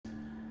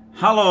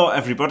Hello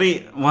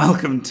everybody,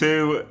 welcome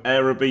to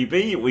Eire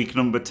BB, week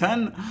number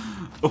 10,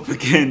 up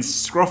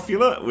against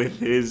Scrofulla with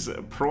his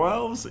Pro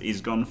Elves.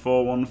 He's gone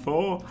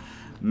 4-1-4,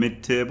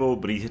 mid-table,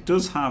 but he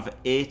does have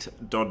 8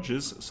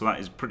 dodges, so that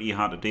is pretty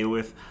hard to deal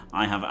with.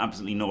 I have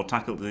absolutely no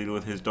tackle to deal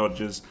with his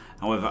dodges,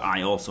 however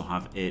I also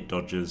have 8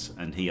 dodges,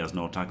 and he has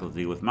no tackle to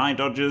deal with my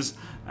dodges.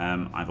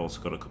 I've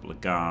also got a couple of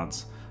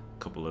guards,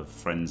 couple of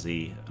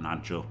frenzy and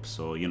edge up,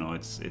 so you know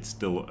it's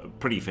still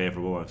pretty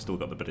favourable. I've still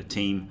got the bit of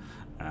team,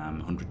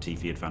 100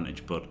 TV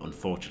advantage, but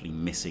unfortunately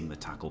missing the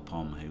tackle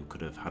pom, who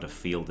could have had a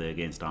field day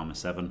against armor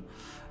 7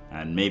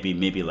 and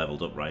maybe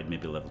leveled up, right?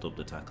 Maybe leveled up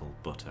the tackle,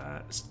 but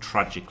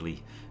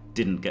tragically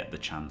didn't get the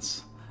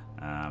chance.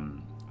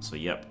 So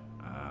yep,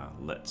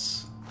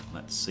 let's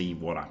see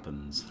what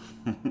happens.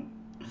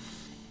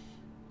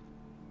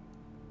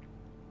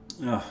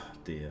 Oh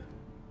dear.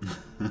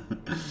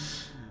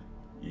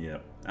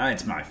 Yep,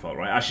 it's my fault,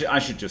 right? I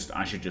should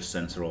just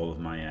censor all of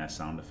my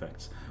sound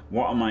effects.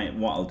 What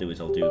I'll do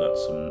is I'll do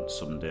that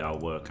someday. I'll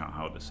work out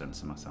how to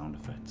censor my sound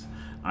effects.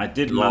 I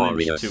did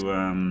manage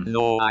to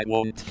No, I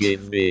won't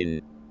give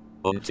in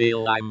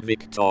until I'm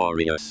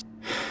victorious,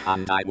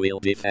 and I will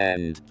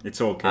defend. It's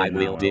okay. I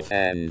will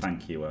defend.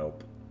 Thank you,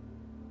 Elp.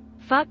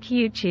 Fuck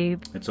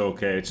YouTube. It's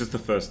okay. It's just the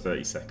first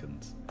 30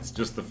 seconds. It's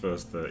just the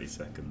first 30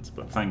 seconds.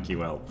 But thank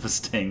you, Elp, for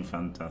staying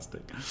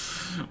fantastic.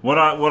 What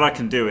I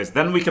can do is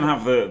then we can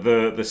have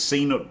the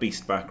C-nut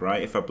beast back,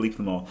 right? If I bleep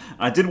them all.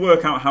 I did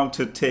work out how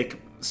to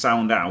take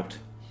sound out.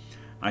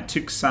 I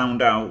took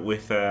sound out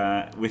with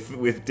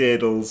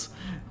Daedal's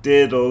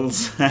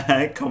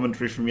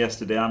commentary from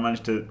yesterday. I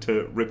managed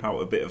to rip out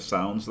a bit of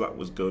sound, so that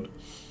was good.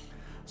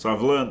 So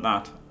I've learned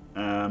that.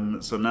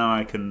 So now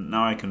I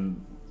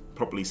can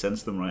properly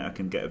sense them, right? I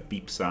can get a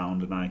beep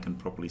sound and I can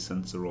properly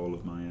censor all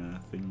of my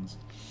things.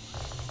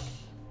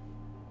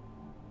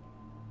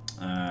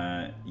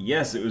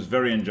 Yes, it was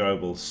very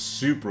enjoyable.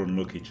 Super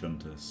unlucky,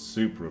 Chunter.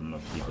 Super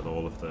unlucky with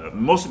all of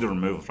mostly the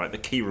removals, right? The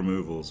key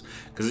removals,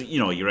 because you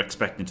know you're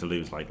expecting to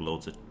lose like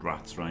loads of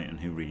rats, right? And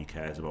who really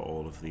cares about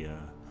all of the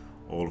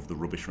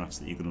rubbish rats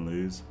that you're gonna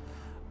lose?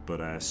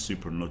 But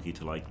super unlucky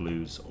to like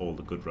lose all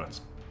the good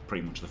rats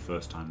pretty much the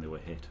first time they were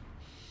hit.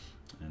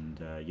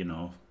 And you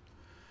know,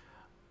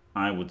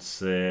 I would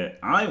say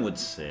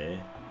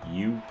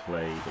you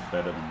played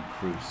better than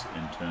Cruz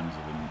in terms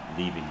of him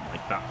leaving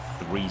like that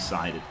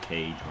 3-sided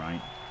cage,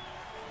 right?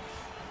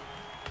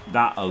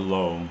 That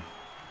alone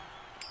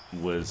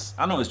was,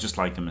 I know it's just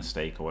like a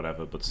mistake or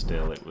whatever, but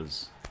still that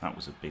was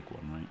a big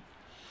one,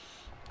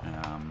 right?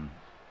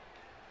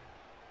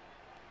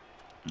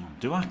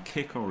 Do I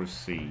kick or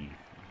receive?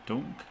 I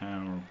don't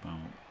care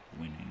about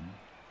winning.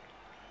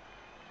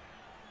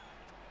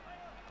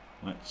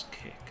 Let's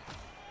kick.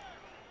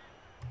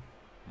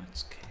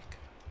 Let's kick.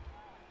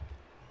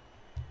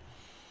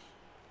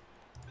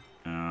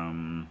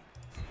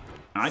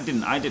 I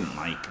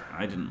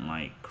didn't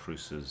like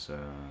Cruz's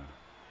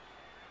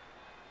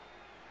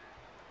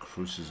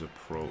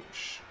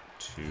approach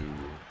to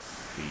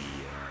the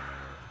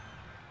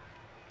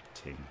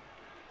team,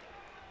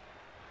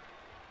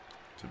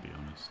 to be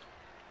honest.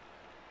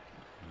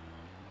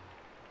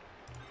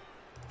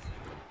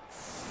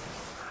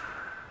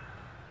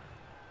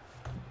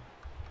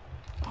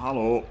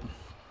 Hello.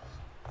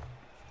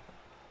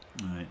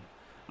 Right.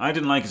 I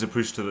didn't like his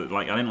approach to the,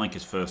 I didn't like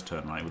his first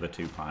turn, right, with the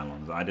 2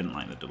 pylons. I didn't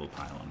like the double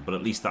pylon, but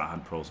at least that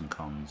had pros and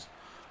cons.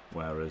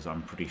 Whereas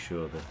I'm pretty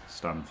sure the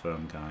stand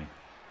firm guy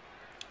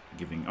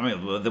giving, I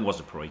mean, well, there was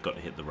a pro, he got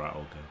to hit the rat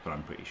all day, but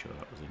I'm pretty sure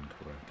that was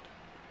incorrect.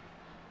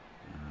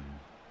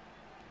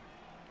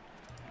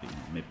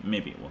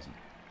 Maybe it wasn't.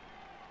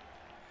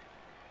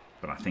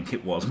 But I think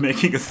it was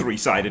making a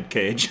 3-sided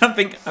cage. I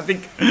think a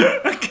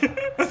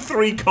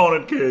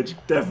 3-cornered cage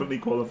definitely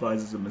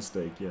qualifies as a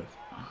mistake, yes.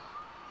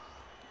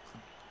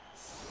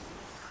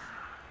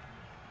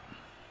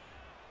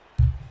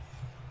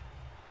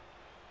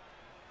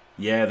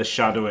 Yeah, the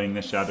shadowing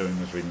was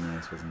really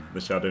nice, wasn't it? The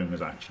shadowing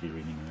was actually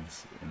really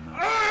nice in that.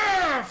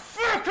 Ah,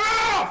 fuck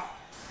off!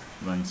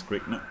 Thanks,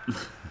 Gricknut.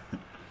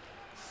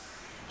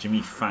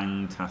 Jimmy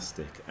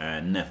Fantastic.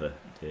 Never,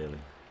 dearly.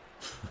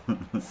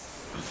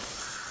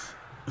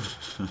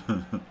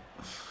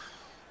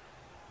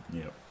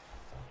 Yep.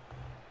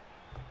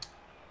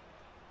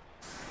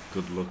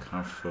 Good luck,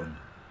 have fun.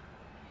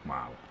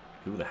 Wow.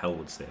 Who the hell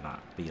would say that?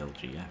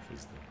 BLGF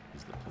is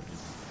the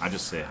place. I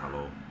just say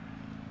hello.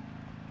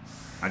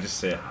 I just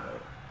say hello.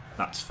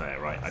 That's fair,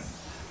 right?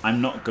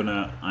 I'm not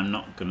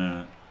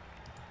gonna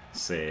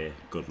say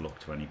good luck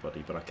to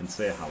anybody, but I can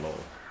say hello.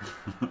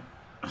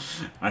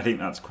 I think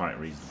that's quite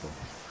reasonable.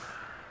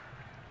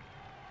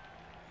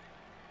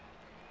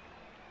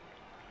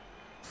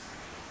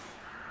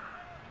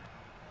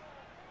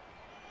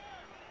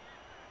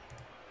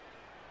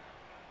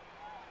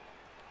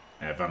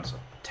 Vamps are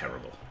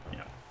terrible,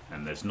 yeah.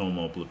 And there's no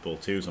more Blood Bowl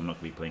 2, so I'm not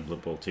going to be playing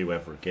Blood Bowl 2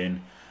 ever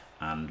again.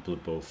 And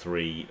Blood Bowl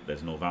 3,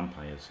 there's no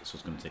vampires, so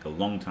it's going to take a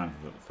long time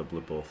for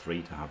Blood Bowl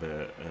 3 to have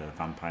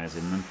vampires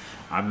in them.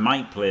 I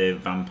might play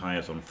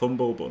vampires on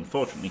Fumble, but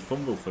unfortunately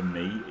Fumble for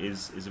me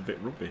is a bit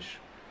rubbish.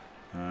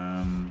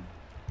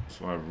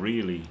 So I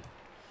really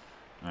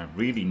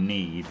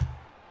need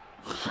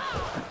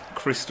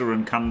Krista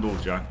and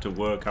Candlejack to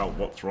work out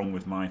what's wrong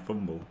with my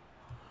fumble.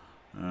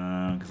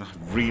 Because I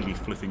really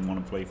flipping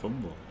want to play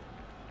fumble.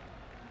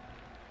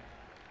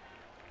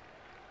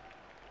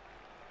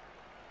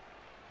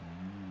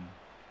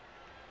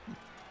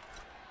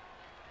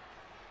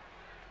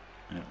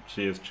 Yeah,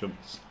 cheers,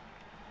 chumps.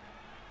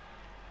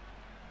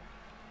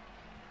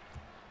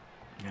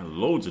 Yeah,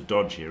 loads of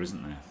dodge here,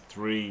 isn't there?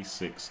 3,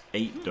 6,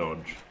 8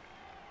 dodge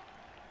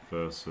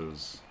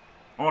versus...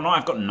 Oh no,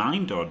 I've got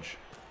 9 dodge.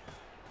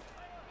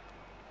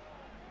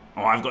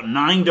 Oh, I've got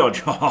 9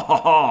 dodge.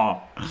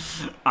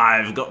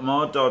 I've got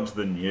more dodge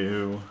than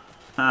you.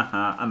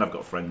 And I've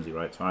got frenzy,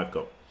 right? So I've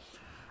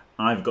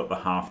got the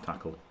half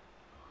tackle.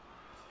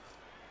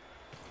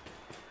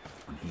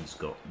 And he's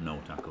got no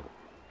tackle.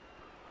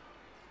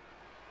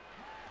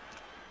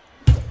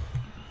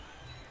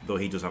 Though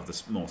he does have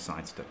the more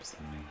side steps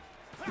than me.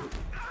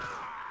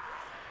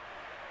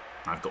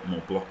 I've got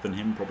more block than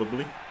him,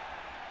 probably.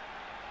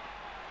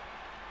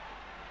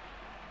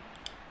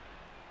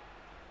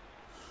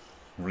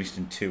 Released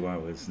in 2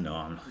 hours. No,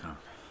 I'm not.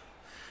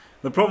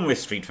 The problem with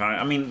Street Fighter,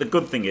 I mean, the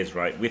good thing is,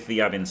 right, with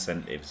the ad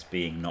incentives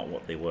being not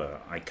what they were,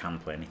 I can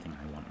play anything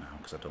I want now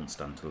because I don't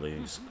stand to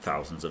lose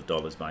thousands of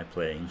dollars by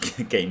playing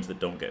games that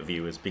don't get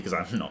viewers because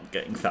I'm not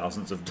getting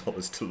thousands of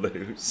dollars to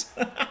lose.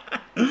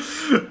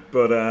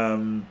 But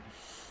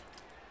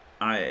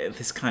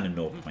there's kind of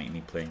no point in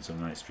me playing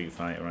something like Street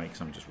Fighter, right?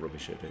 Because I'm just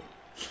rubbish at it.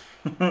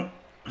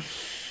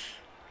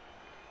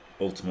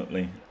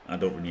 Ultimately, I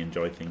don't really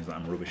enjoy things that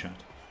I'm rubbish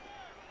at.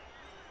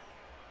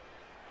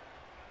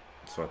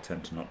 So I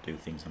tend to not do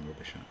things I'm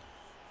rubbish at.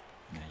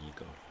 There you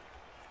go.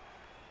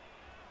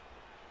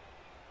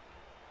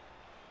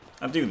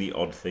 I do the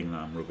odd thing that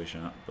I'm rubbish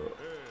at, but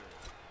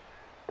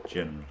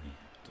generally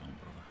don't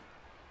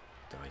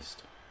bother.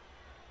 Diced.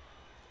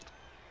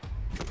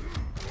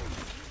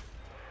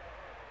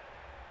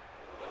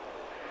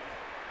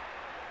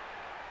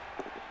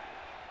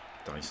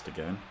 Diced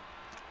again.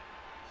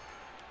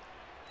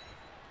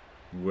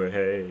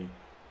 Way.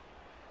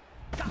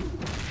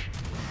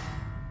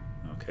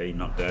 Okay,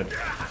 not dead.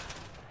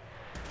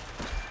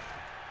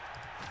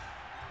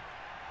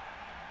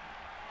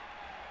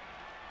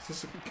 Is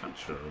this a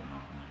catcher or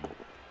not?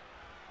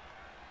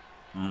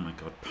 Oh my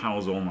god,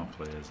 powers all my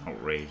players.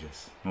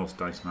 Outrageous. Most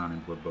dice man in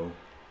Blood Bowl.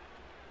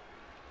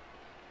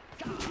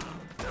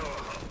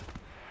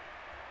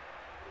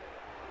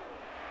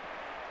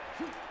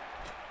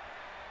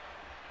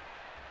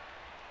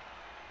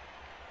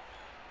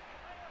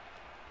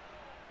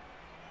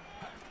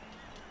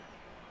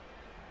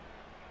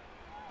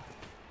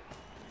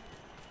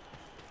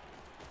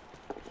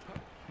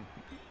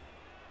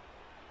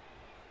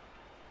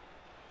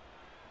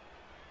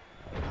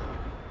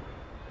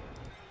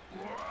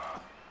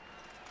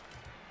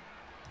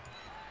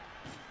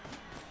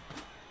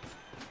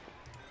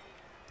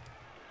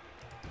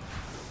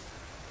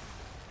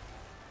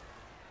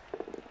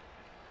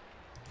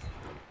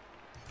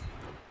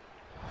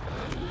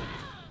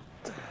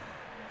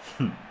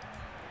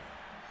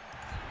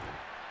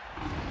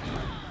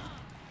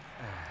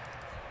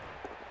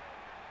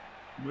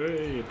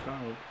 Way, a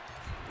cloud.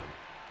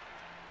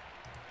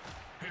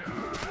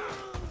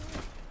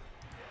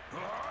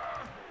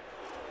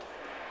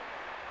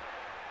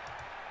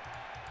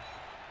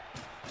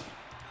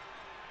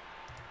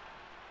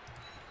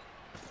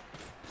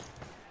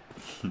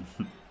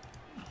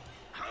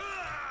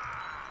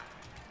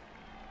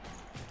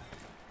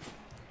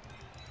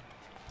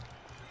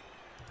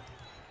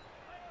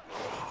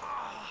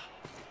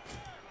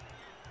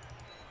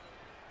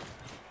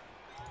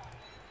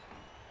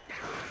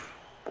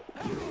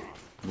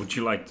 Would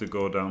you like to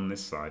go down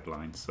this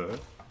sideline, sir?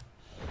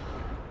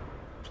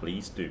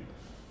 Please do.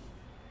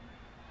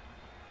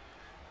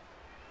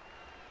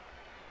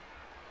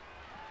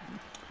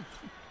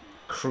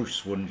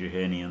 Cruz won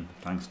Johanian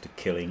thanks to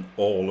killing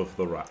all of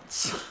the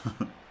rats.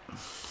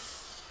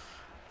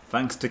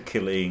 Thanks to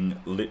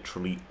killing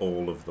literally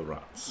all of the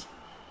rats.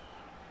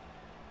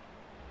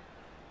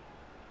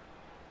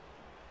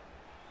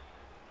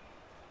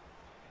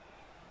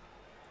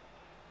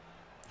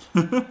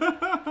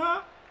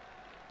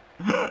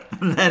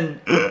 And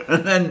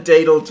then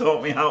Dadle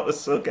taught me how to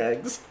suck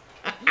eggs.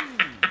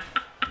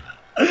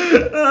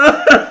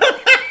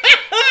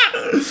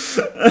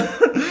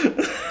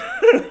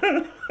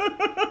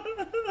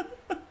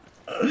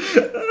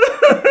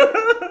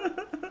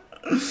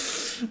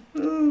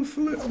 Oh,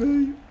 flip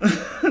me.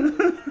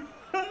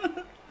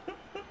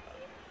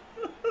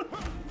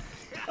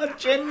 I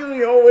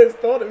genuinely always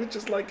thought it was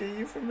just like a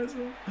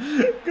euphemism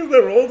because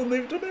they're old and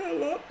they've done it a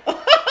lot.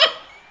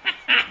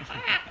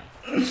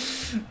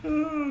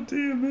 Oh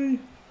dear me.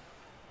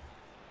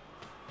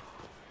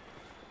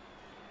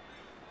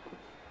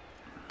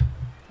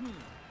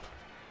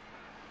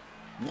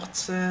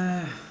 What's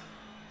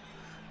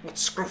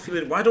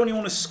Scrofulla? Why don't you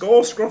want to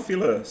score,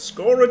 Scrofulla?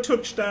 Score a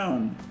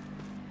touchdown.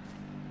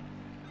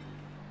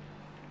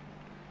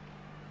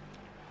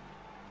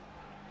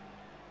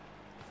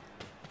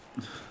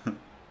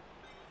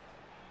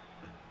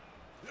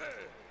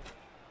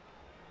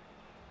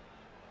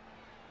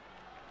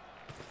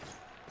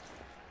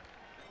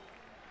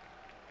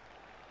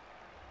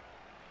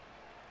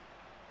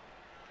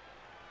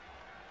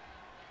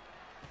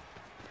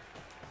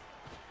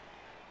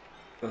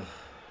 Ugh.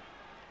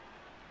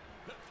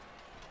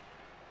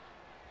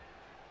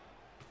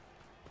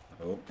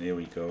 Oh, here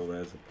we go.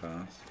 There's a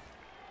pass.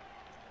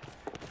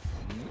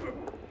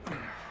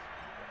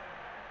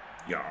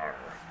 Yarr.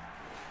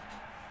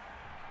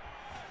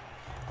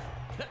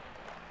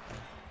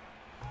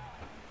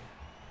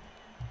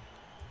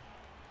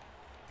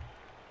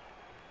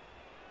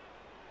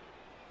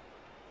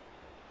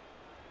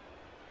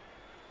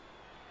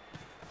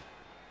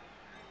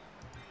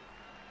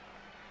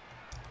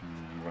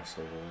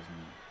 Russell, isn't it?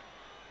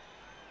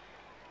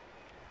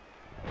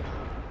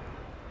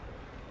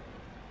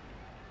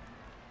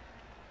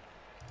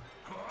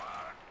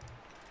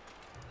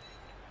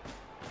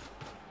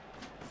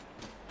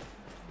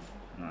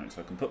 Right,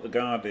 so I can put the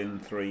guard in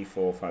 3,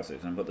 4, 5, 6.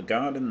 I can put the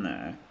guard in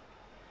there,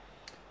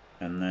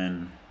 and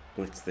then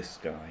blitz this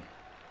guy.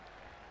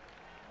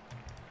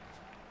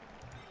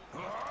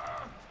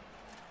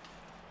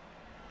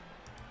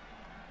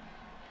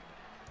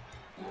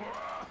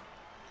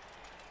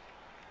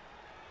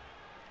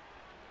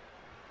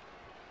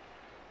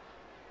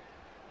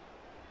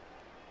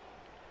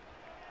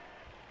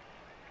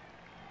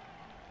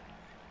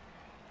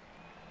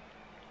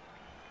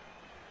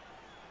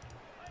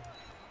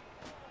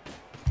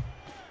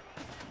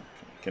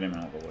 Get him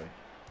out of the way.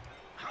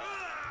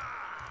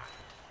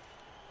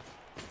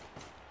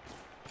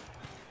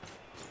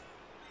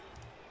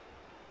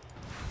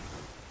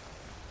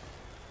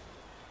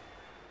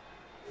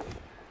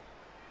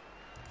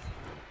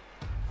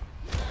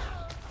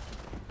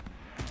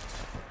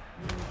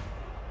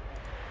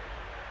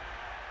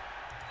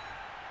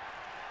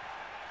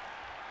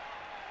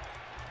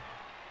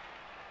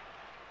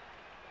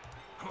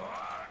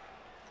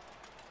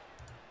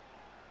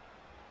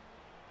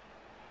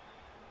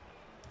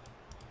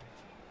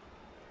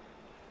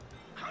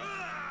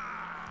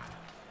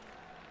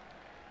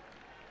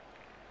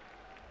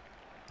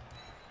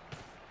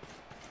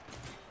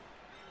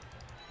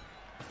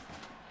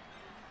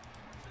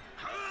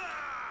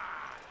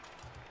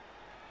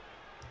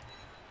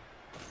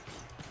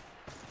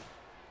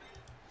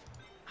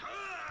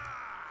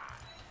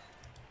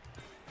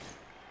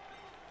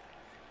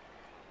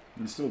 He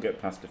can still get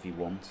past if he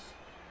wants.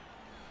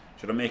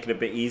 Should I make it a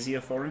bit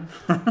easier for him?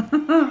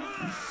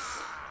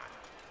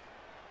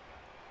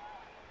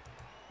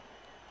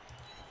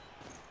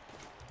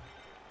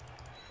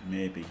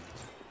 Maybe.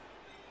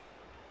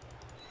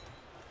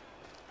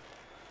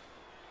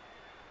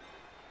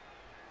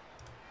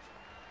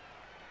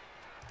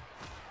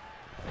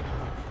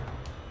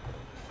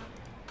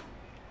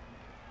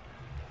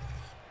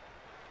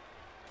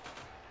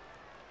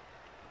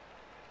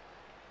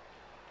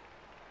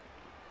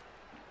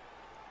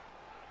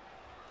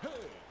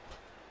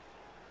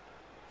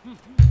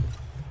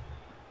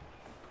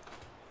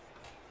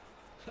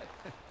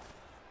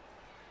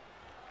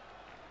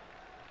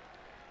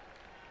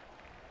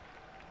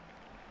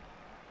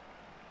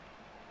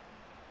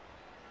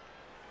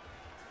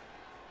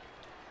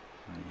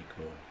 There you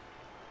go.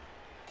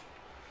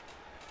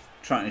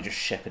 Trying to just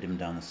shepherd him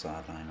down the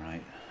sideline,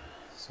 right?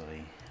 So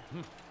he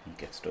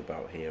gets to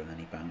about here and then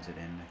he bangs it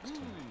in next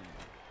time.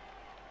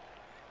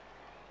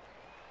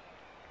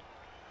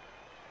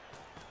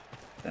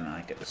 Then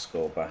I get to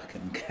score back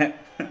and get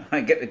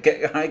I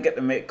get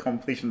to make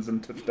completions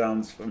and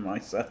touchdowns for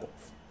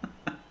myself.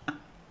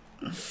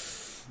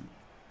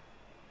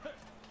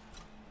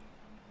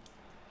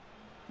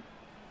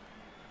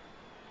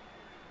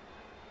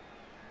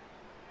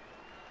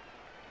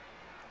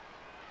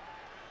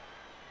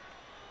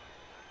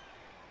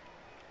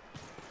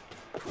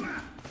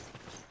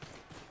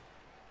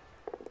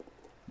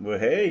 Well,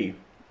 hey!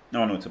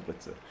 Oh no, it's a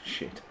blitzer.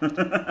 Shit.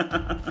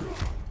 I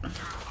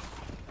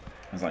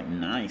was like,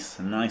 nice.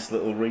 A nice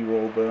little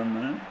reroll burn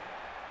there.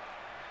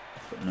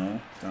 But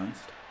no,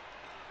 diced.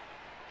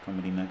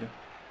 Comedy mega.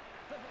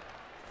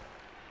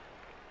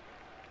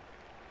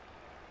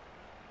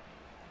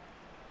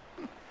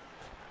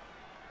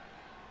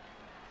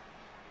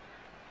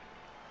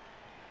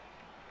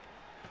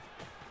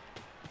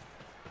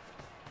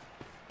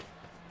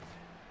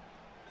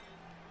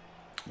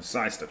 The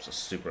side steps are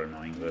super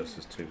annoying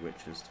versus 2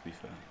 witches, to be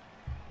fair.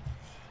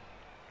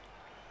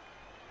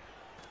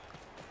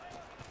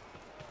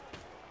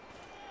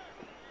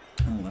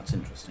 Oh, that's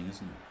interesting,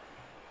 isn't it?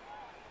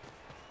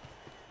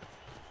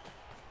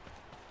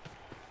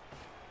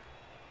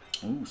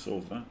 Oh,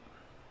 solve that.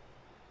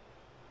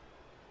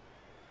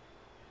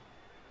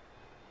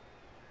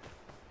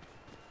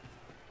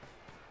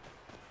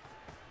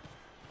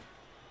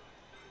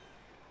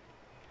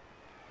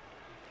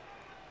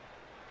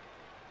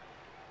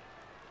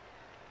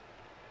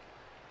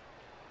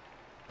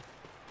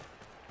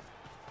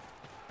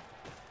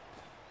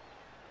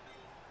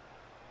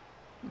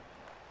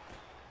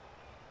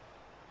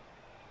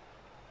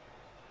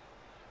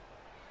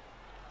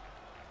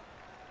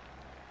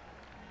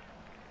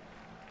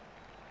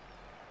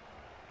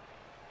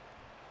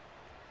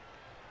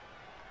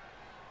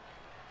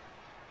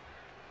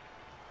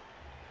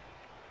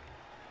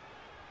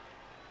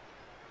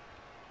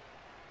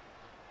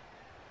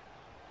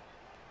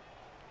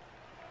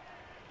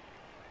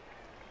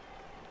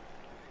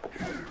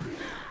 That's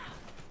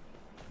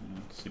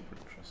super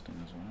interesting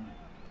as well.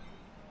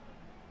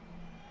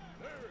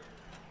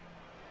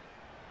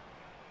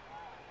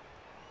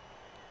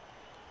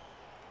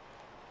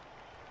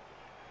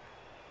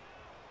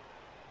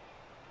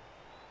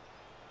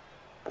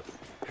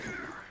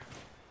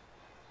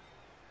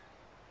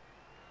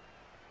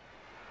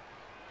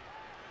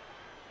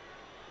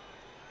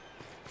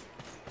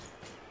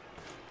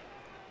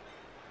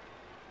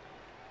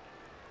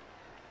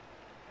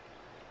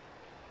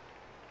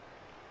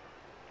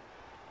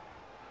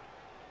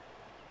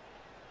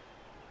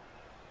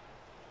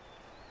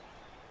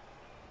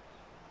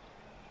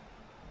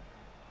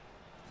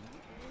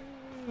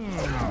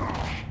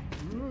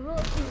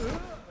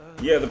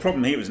 Yeah, the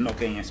problem here is not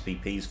getting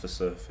SPPs for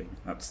surfing.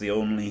 That's the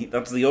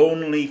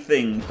only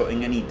thing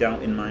putting any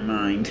doubt in my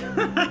mind.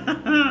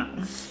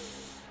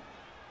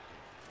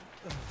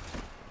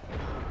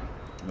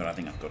 But I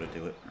think I've got to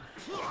do it.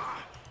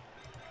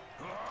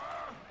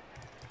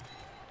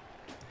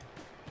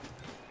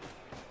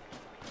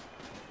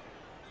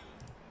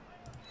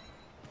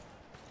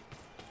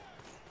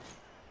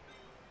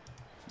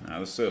 Now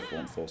the surf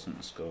won't force him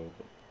to score,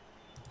 but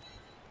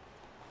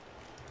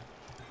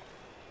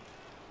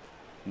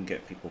and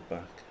get people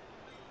back.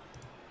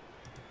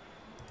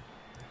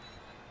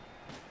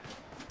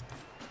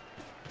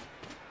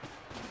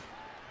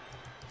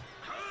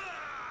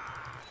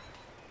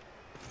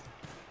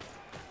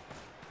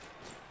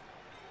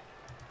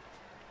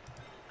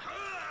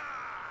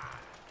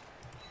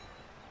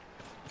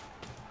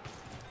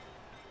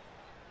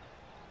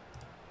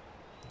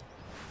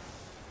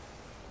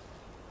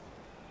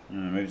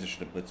 Maybe I should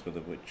have blitzed with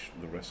the witch,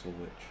 the wrestle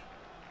witch.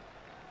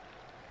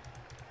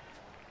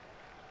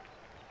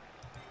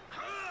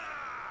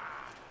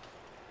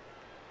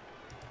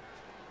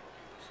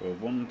 So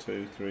 1,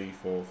 2, 3,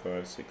 4,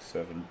 5, 6,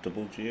 7,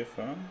 double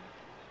GFR.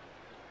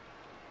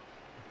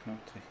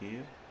 Out to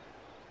here.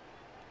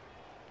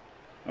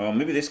 Oh,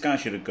 maybe this guy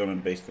should have gone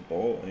and based the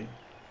ball, eh?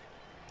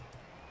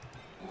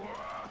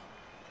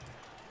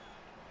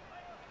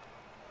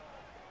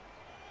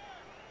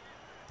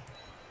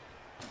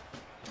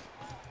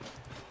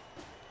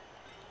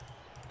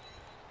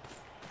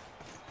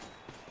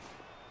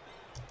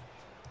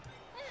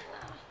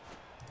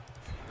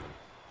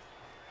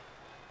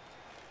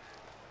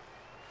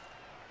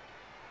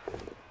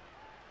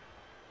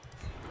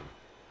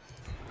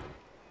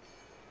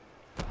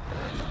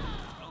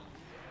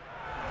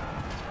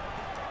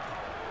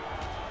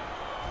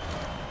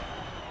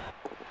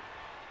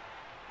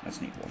 I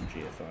just need one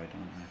GFI,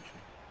 don't I, actually?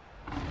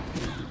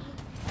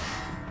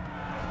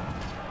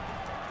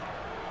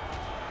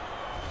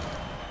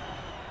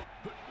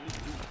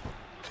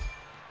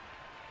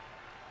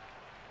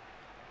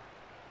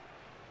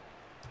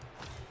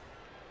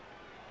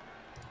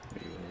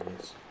 Okay.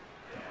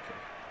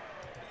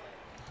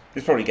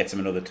 This probably gets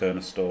him another turn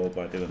of stall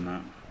by doing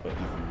that, but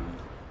never mind.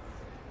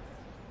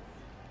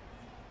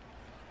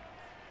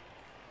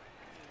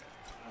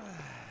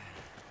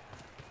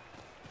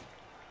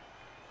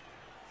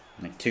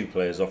 Like 2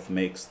 players off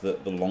makes the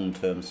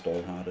long-term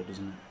stall harder,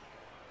 doesn't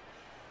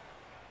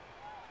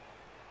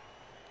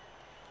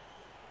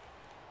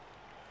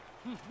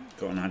it?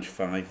 Got an edge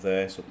 5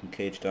 there, so I can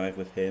cage dive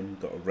with him.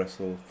 Got a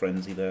wrestle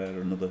frenzy there,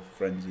 another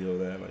frenzy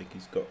over there. Like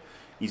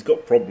he's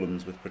got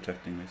problems with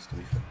protecting this, to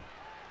be fair.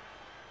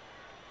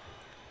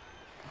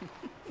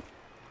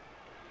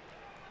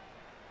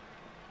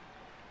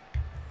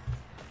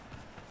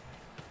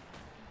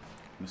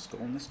 Can I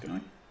stall on this guy?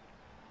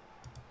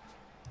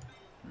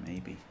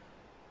 Maybe.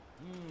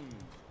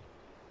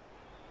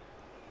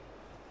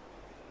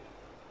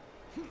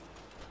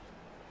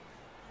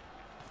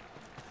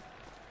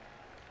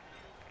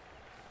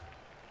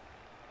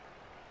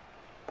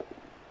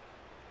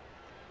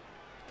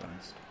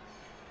 Diced.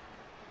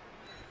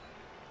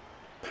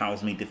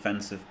 Powers me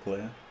defensive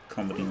player.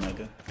 Comedy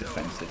mega.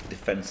 Defensive.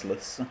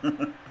 Defenseless.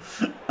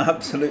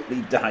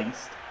 Absolutely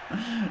diced.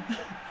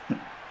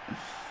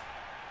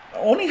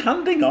 Only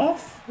handing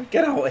off.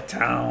 Get out of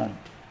town.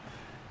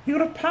 You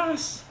got a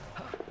pass.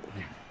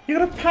 You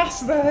got a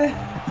pass there.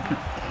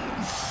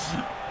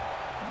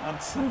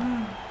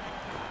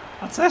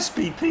 That's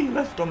SPP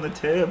left on the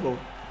table.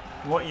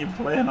 What are you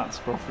playing at,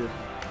 Scrofulla?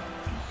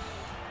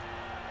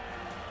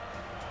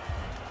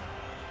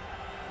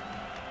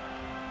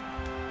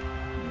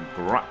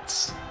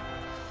 Grats.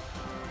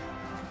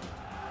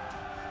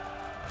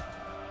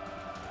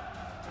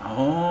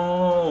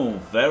 Oh,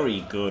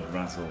 very good,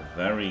 Razzle.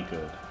 Very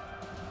good.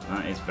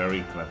 That is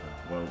very clever.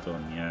 Well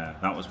done, yeah.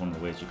 That was one of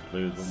the ways you could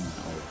lose, wasn't it?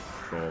 Or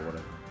draw,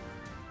 whatever.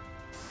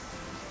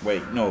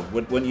 Wait, no,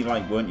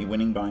 weren't you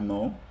winning by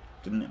more?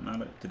 Didn't it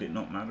matter? Did it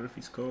not matter if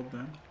he scored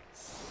then?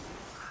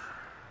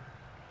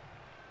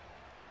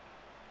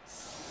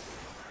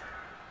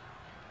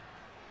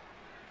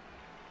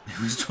 It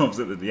was 12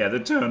 at the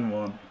turn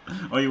 1.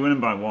 Oh, you're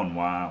winning by 1,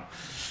 wow.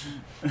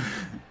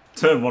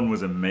 Turn 1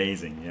 was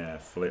amazing, yeah,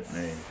 flip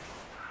me.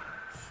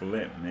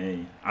 Flip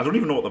me. I don't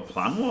even know what the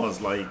plan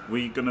was. Like, were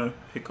you gonna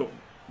pick up?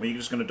 Were you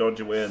just gonna dodge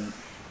away and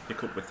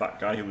pick up with that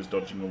guy who was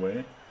dodging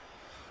away?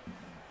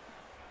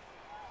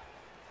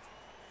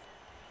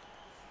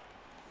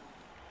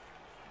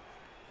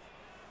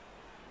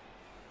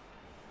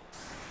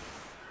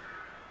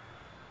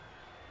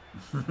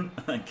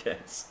 I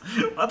guess.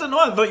 I don't know.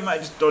 I thought you might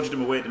have just dodged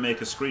him away to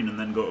make a screen and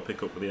then go to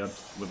pick up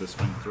with the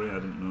strength 3. I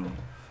didn't know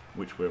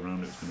which way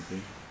around it was going to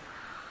be.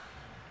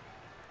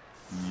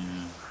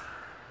 Yeah.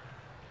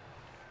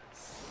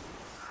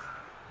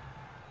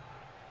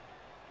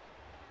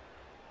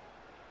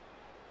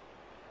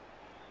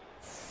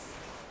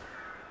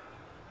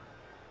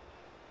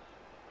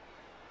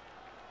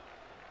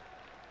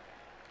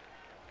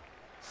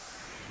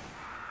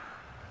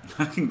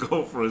 I can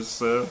go for a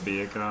surf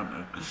here, can't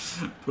I?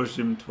 Push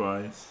him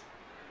twice.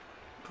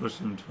 Push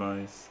him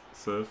twice.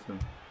 Surf him.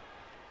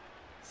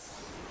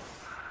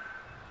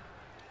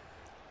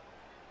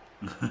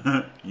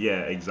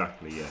 Yeah,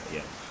 exactly,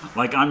 yeah.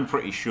 Like, I'm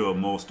pretty sure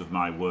most of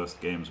my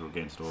worst games were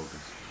against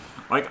Ogres.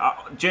 Like,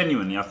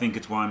 genuinely, I think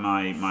it's why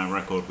my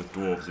record with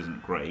Dwarves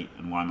isn't great,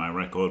 and why my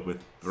record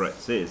with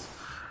Threats is.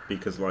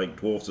 Because, like,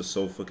 Dwarves are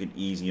so fucking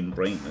easy and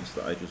brainless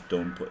that I just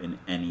don't put in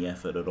any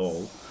effort at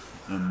all.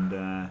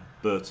 And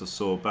Birds are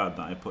so bad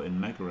that I put in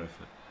mega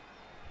effort.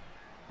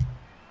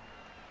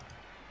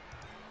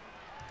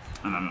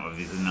 And I know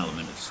there's an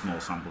element of small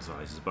sample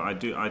sizes, but I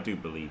do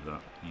believe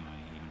that. Anyway,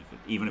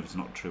 even if it's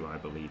not true, I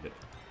believe it.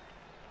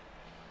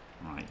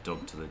 Right,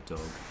 dog to the dog.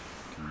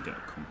 Can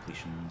get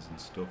completions and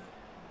stuff.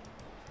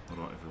 What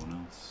about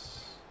everyone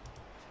else?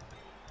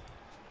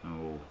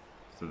 Oh,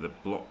 so the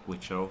block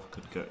witch elf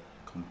could get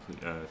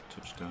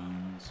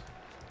touchdowns.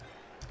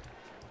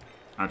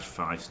 Edge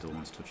 5 still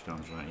wants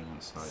touchdowns, right? He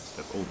wants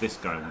sidestep. Oh, this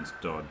guy wants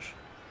dodge.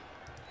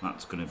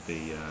 That's going to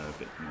be a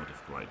bit more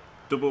difficult. Right.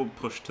 Double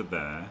push to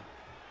there.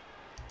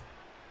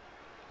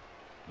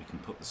 We can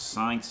put the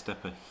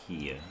sidestepper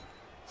here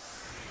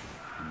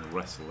and the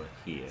wrestler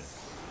here.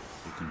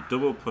 We can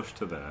double push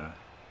to there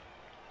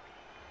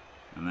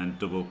and then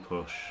double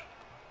push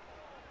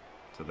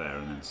to there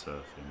and then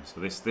surf him. So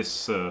this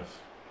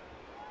surf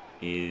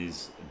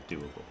is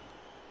doable.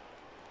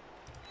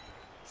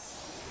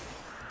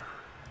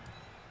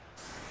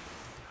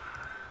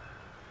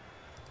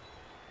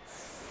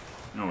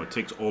 No, it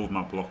takes all of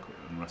my block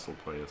and wrestle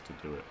players to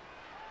do it.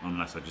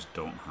 Unless I just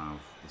don't have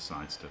the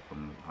sidestep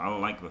on. I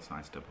like the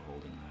sidestep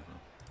holding there though.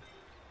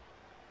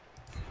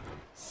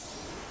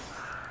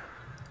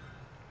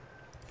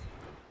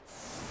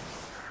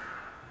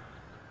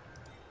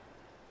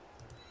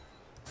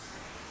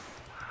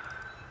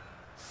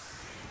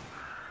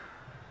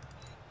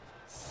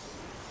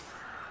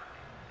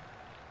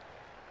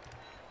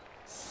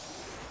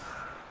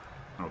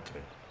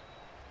 Okay.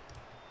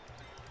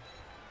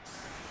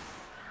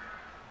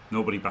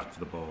 Nobody back for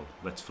the ball.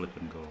 Let's flip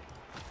and go.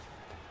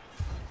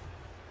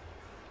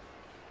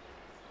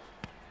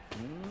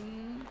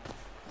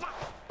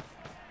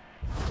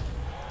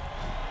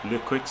 Do a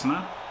quick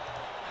snap.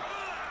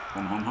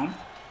 Hom.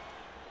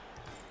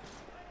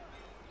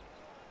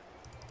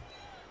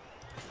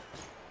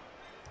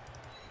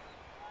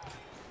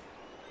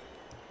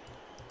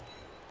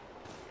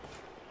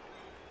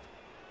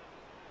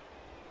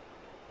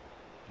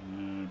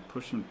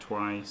 Push him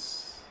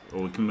twice.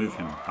 Or we can move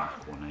him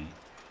back one, eh?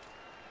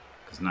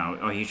 Because now,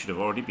 oh, he should have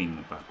already been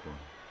the back one.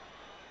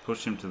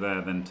 Push him to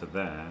there, then to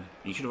there.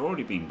 He should have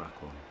already been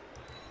back one.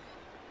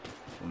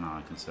 Well, now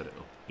I can set it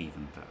up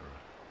even better.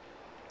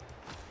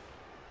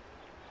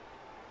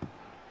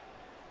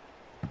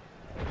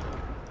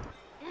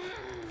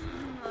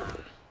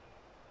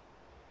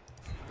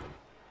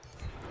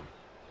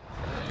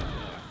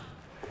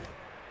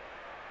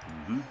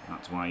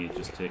 That's why you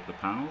just take the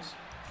pals.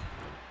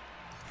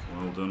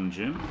 Well done,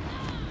 Jim.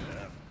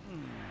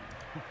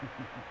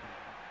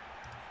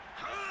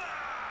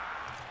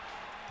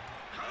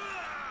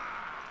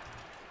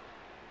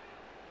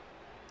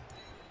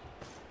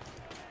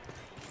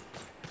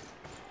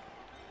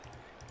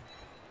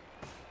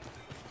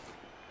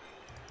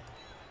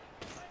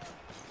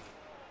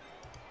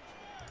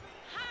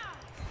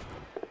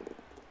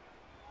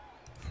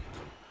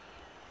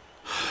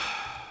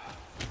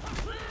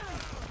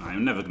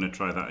 I'm never going to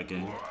try that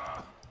again.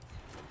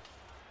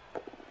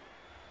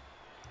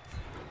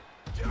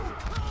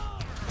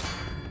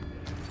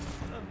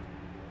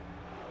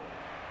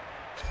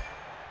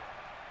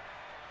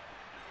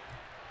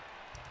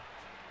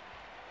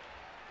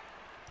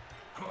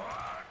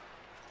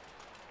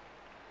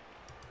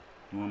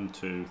 One,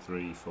 2,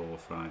 3, 4,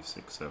 5,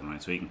 6, 7.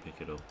 Right, so he can pick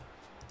it up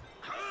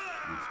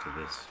after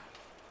this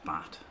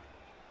bat.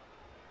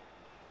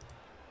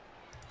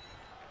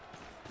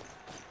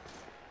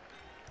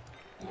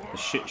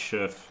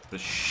 The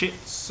shit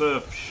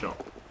surf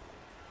shop.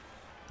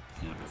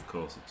 Yeah, of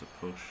course it's a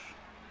push.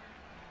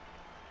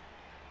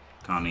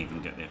 Can't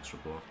even get the extra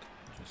block.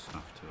 Just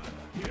have to.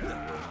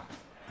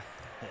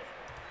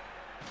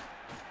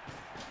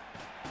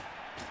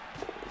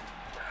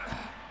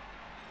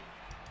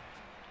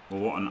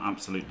 Well, what an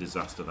absolute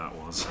disaster that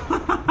was.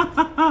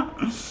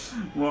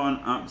 What an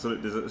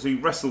absolute disaster. So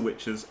Wrestle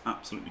Witches,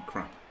 absolutely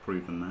crap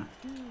proven there.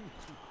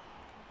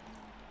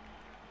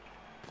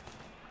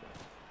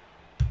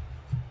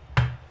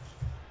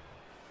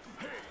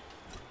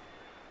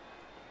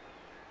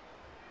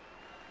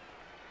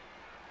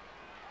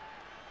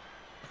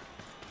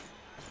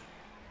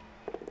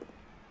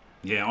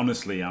 Yeah,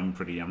 honestly, I'm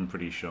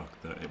pretty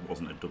shocked that it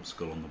wasn't a dub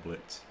skull on the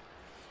blitz.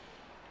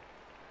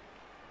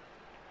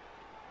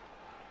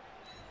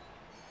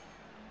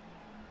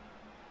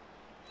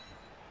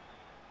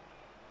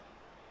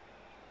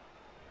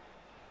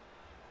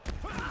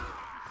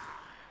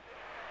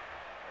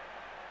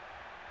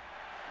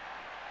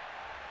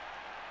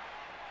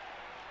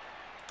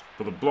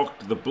 But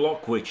the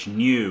block which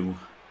knew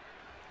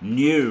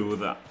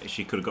that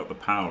she could have got the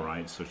power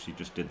right, so she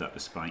just did that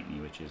despite me,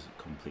 which is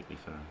completely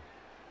fair.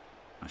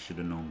 I should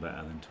have known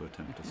better than to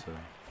attempt to serve.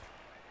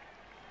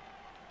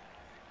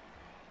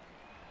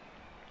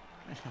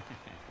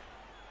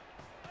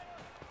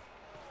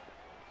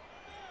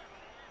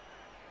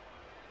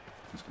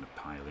 He's going to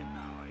pile in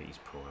now, right? He's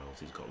pro Elves,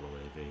 he's got low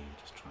AV,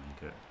 just try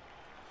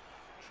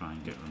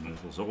and get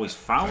removals. Oh, he's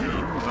fouling!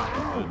 Was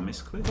that a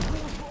misclick?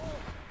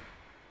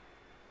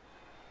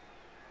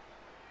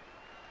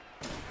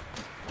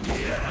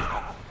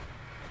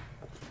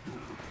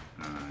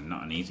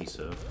 Not an easy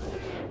serve.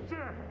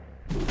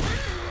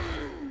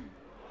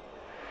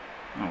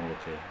 Oh,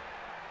 okay.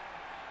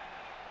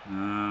 I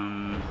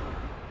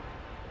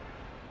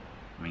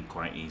mean,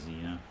 quite easy,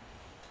 yeah.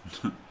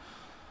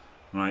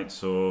 Right,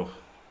 so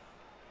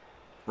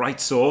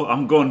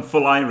I'm going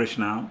full Irish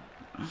now.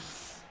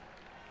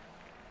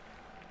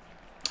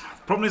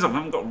 The problem is I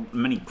haven't got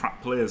many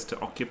prep players to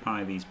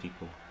occupy these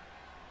people.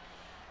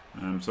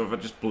 So if I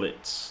just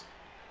blitz,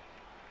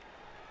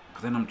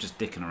 but then I'm just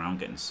dicking around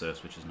getting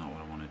serfs, which is not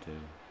what I want to do.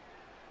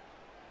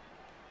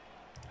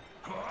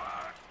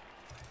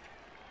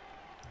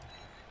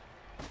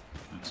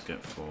 Let's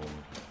get forward.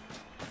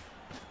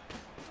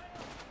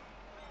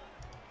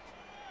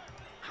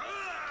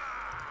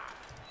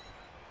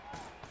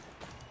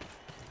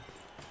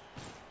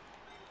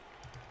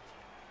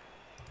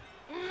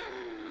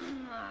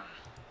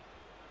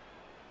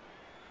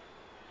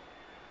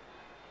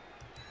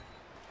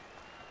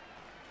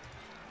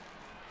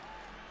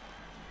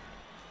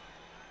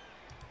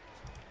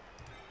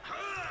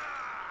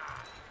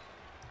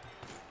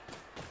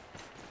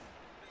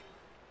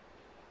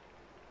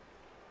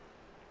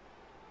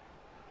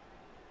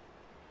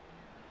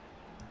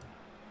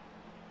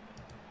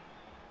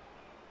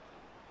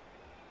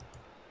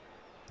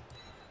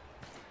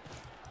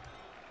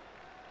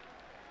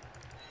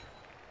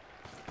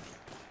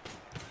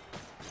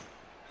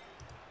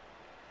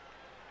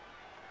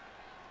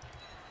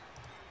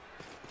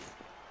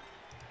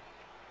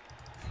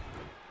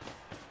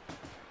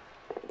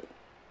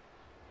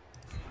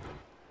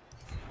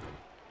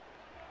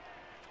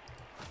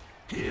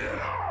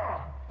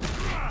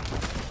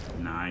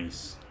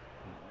 Nice.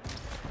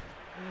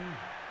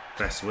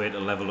 Best way to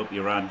level up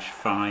your Raj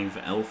 5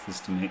 elf is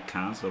to make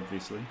Kaz,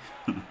 obviously.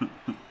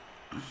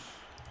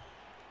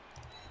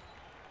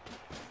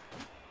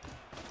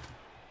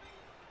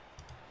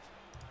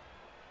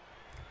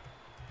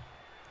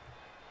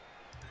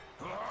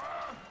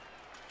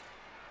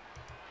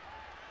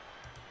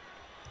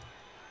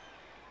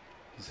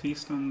 Does he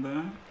stand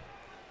there?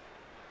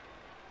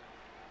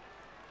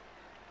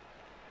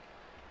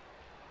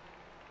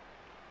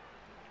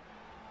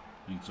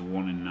 It's a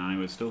 1 in 9.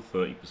 We're still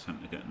 30%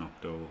 to get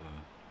knocked over.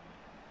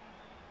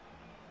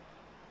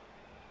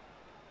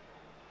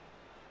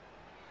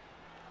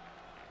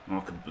 Or I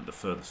could put the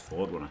furthest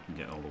forward one. I can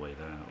get all the way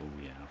there.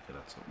 Oh yeah, okay,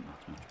 that's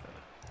much better.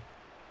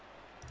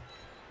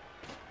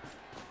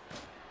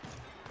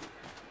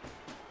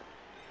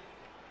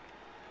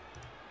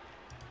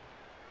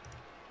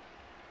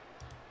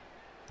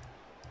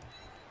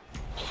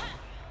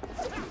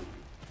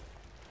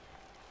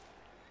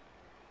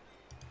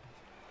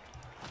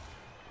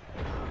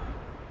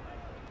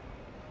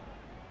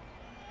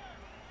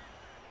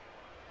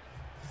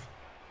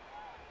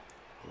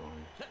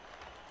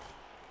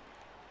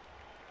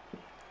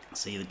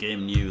 See, the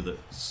game knew that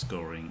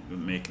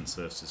making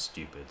serfs is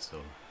stupid,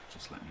 so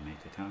just let me make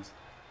a Kaz.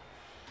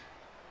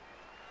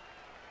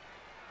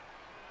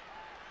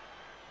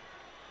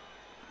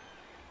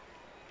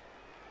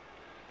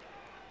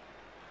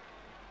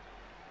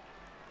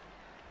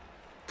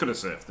 Could have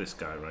surfed this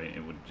guy, right?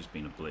 It would have just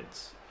been a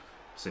blitz.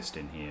 Assist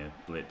in here,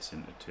 blitz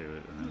into 2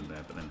 and then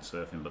there, but then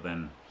surfing. But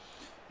then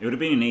it would have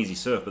been an easy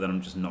surf, but then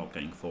I'm just not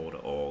getting forward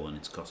at all, and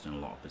it's costing a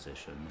lot of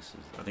position.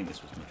 I think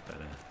this was much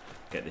better.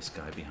 Get this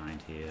guy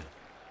behind here.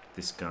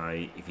 This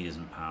guy, if he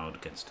isn't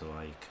powered, gets to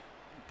like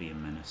be a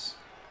menace.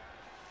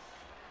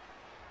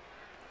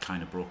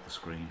 Kind of broke the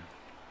screen.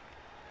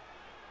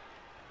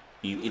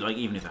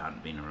 Even if it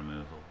hadn't been a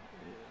removal,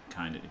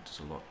 it does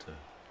a lot to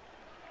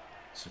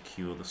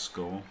secure the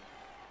score.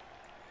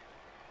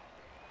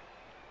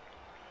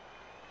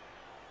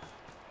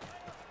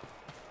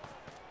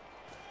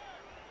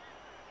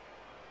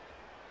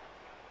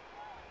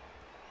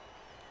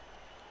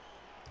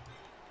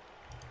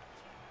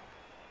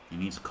 He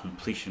needs a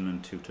completion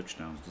and 2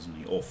 touchdowns, doesn't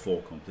he? Or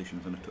 4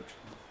 completions and a touchdown.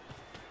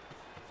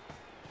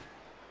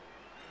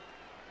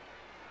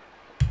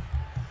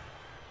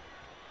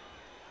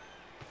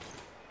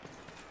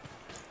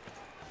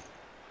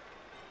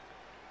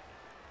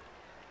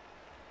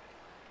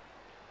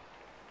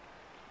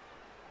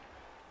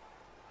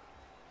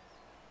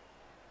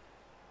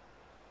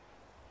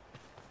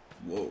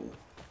 Whoa.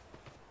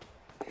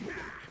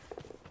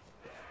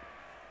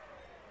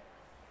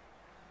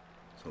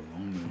 It's a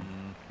long move.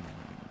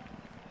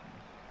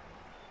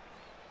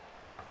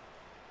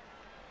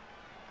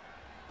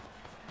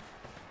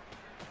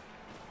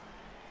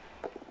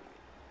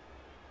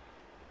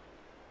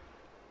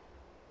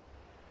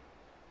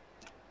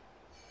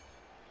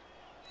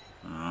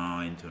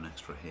 Ah, into an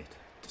extra hit.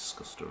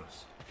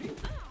 Disgusterous.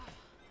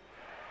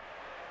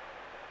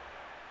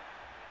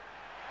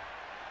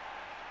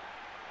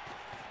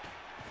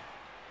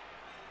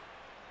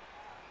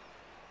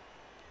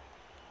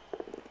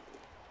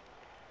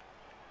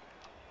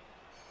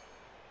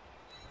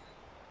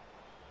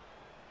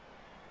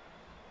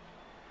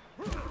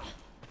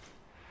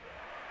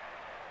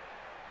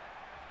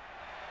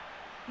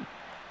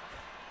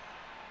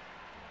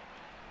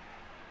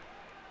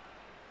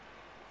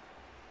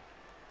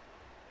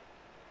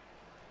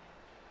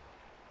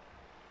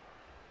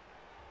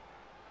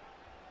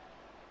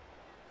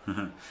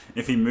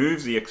 If he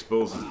moves, he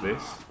exposes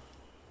this.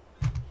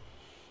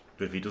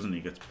 But if he doesn't, he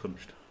gets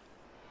punched.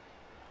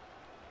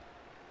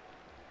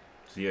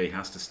 So yeah, he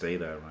has to stay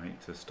there,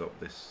 right, to stop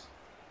this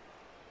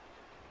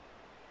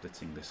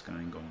blitzing this guy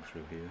and going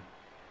through here.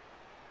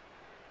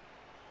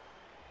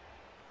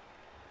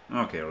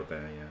 Okay, or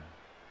there, yeah.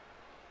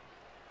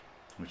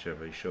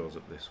 Whichever, he shows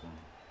up this one.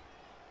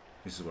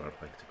 This is where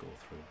I'd like to go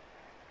through.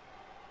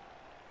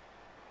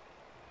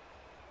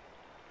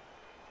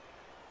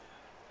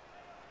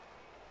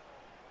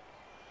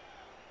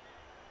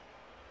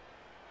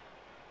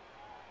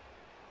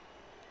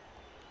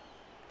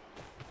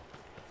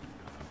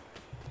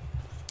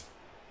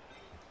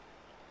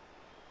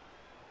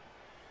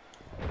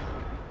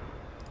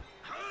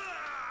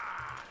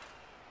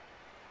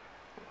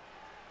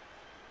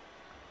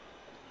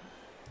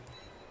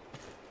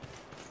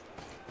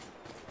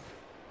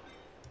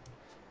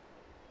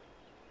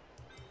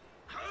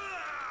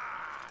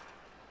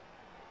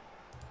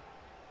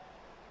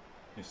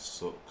 This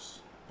sucks.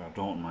 But I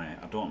don't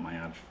want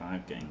my Edge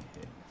 5 getting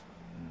hit.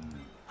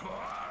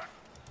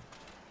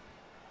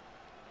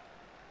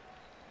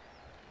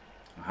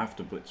 I have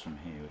to blitz from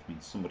here, which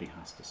means somebody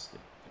has to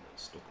get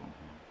stuck on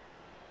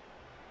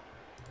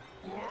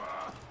here.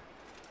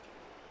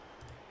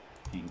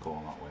 He can go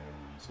all that way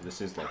around. So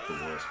this is like the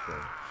worst play.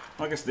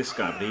 Well, I guess this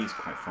guy, but he's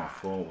quite far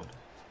forward.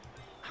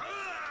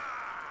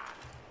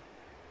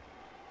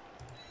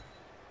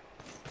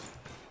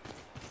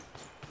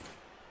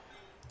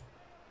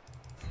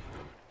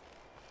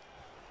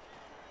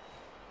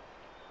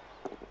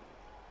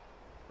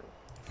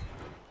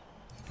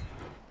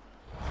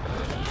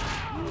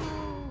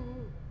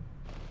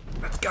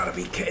 Gotta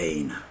be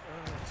Kane.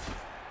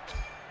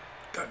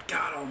 Good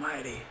God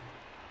Almighty.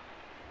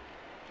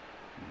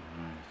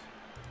 Right.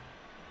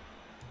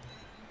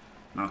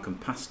 Now I can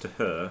pass to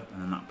her,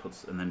 and then that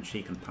puts, and then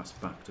she can pass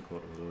back to go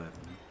to 11.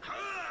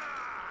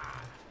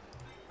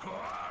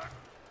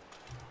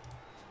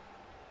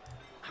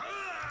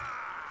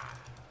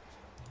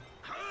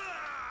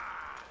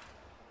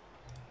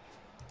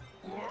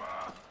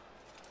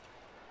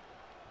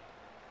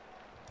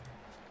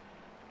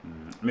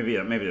 Maybe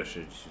I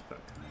should shoot that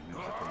guy. Maybe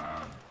I don't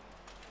know.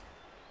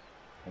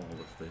 All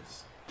of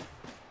this.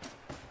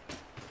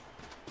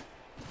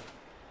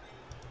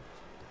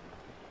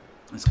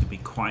 This could be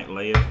quite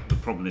layered. The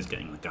problem is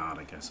getting the guard,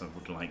 I guess. I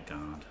would like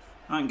guard.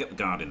 I can get the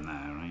guard in there,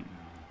 right?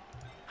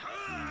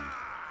 Yeah.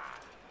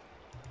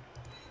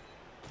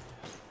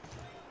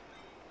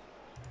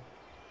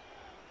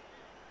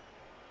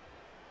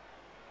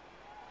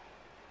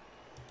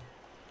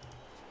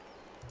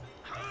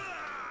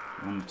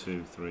 One,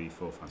 two, three,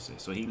 four, five,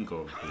 six. So he can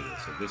go here.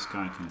 So this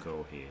guy can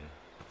go here.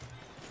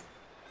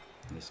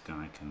 This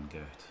guy can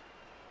get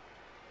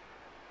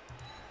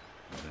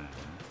there.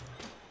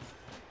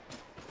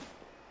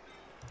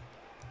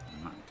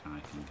 And that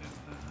guy can get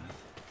there.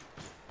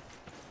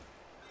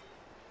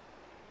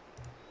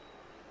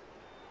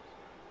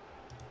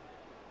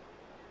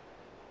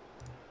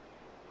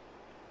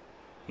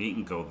 He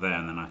can go there,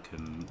 and then I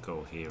can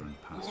go here and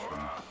pass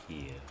from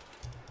here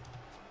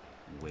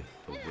with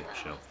the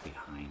witch elf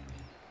behind me.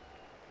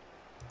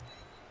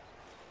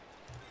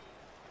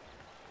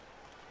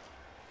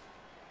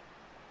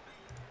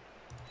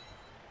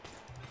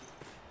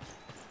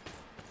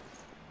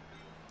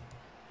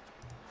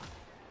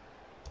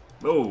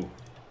 Oh,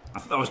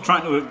 I was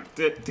trying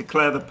to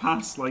declare the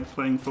pass like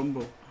playing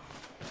fumble.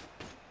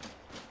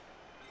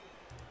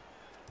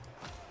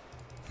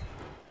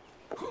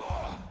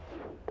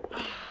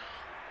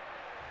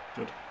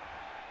 Good.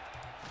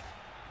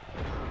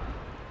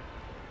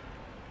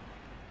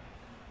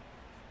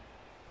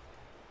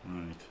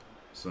 Right,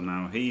 so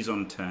now he's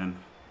on 10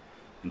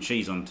 and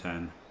she's on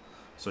 10.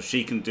 So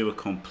she can do a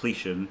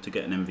completion to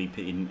get an MVP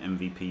in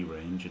MVP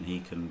range, and he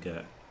can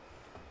get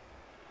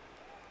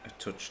a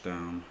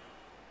touchdown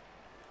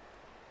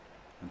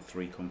and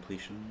 3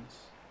 completions.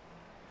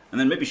 And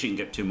then maybe she can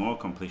get 2 more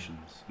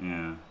completions.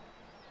 Yeah.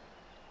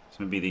 So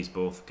maybe these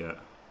both get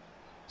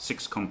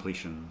 6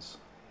 completions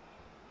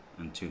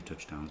and 2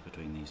 touchdowns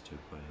between these 2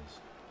 players.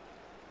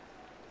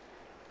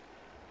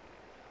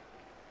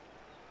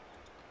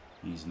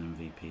 He's an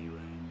MVP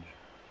range.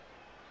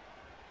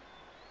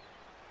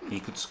 He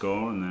could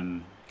score and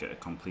then get a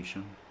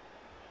completion.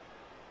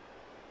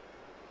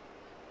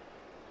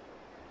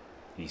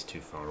 He's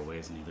too far away,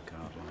 isn't he, the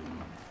card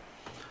line?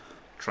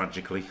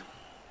 Tragically.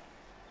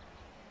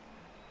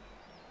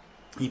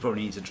 He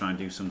probably needs to try and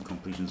do some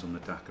completions on the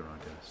Dakar, I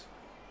guess.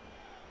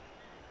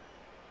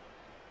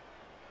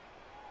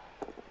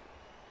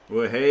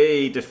 Oh,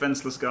 hey,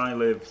 defenseless guy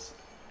lives.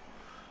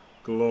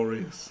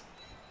 Glorious.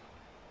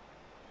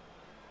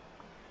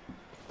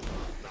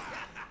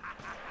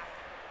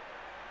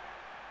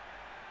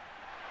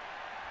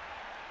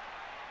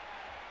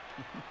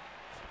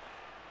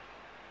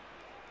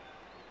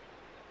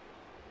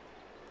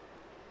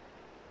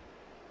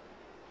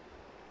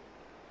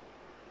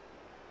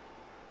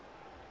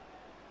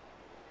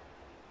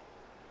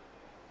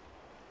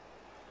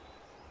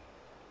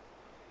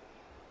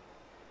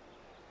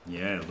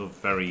 Yeah, the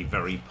very,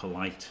 very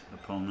polite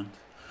opponent.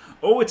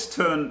 Oh, it's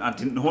turn. I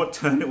didn't know what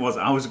turn it was.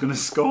 I was going to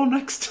score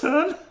next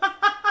turn.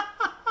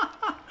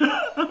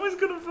 I was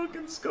going to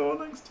fucking score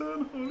next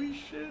turn. Holy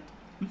shit.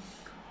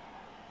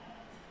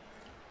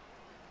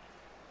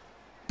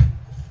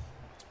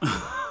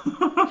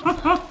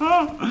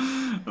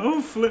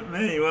 Oh, flip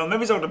me. Well,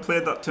 maybe I would have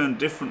played that turn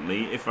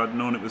differently if I'd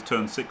known it was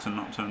turn 6 and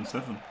not turn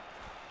 7.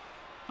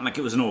 And like,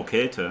 it was an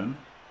okay turn,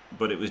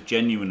 but it was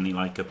genuinely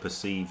like a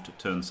perceived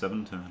turn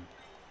 7 turn.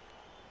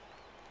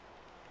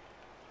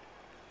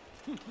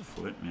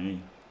 Flip me.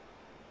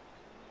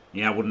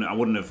 Yeah, I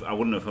wouldn't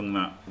have hung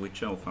that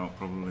witch elf out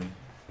probably.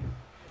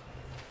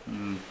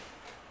 Man,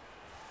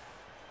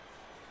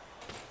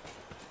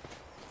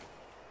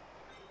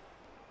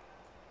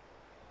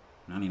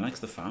 he likes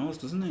the fouls,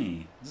 doesn't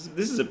he?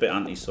 This is a bit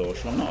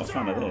antisocial. I'm not a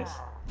fan of this.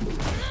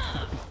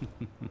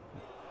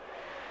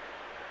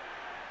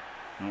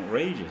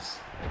 Outrageous.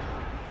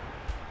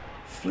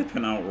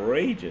 Flipping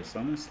outrageous,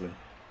 honestly.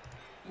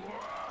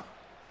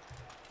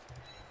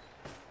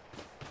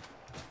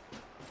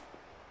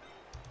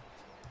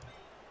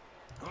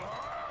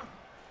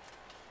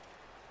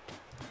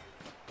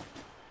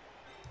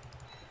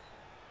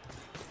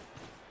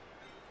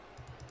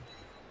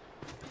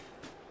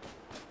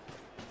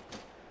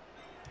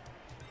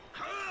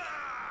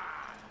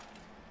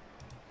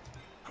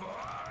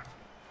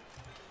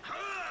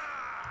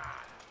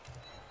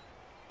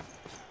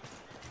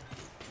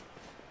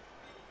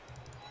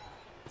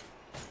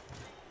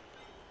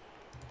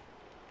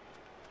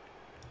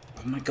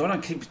 Oh my god, I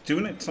keep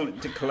doing it to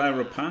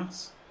declare a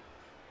pass.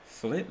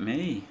 Flip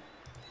me.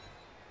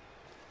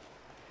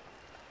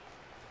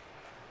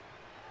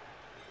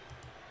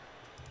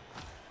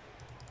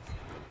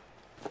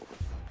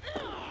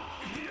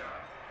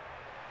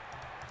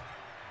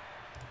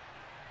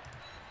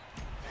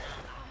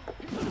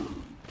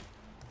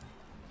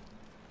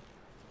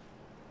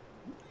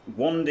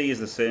 One D is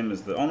the same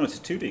as the... Oh no, it's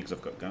a 2D because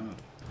I've got guard.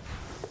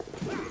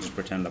 Just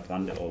pretend I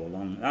planned it all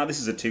along. Ah,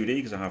 this is a 2D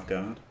because I have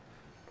guard.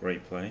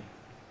 Great play.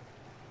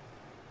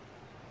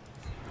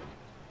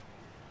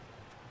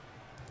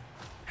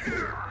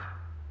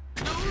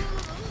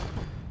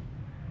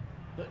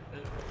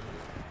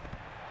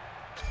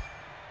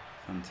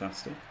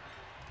 Fantastic.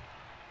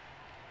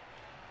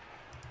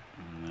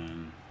 And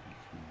then...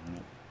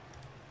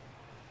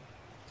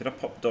 Did I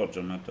pop dodge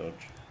on my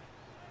dodge?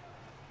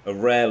 A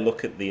rare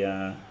look at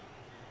the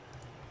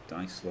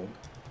dice log.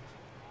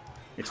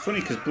 It's funny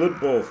because Blood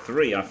Bowl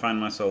 3, I find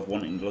myself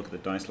wanting to look at the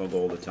dice log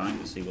all the time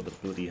to see what the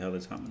bloody hell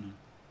is happening.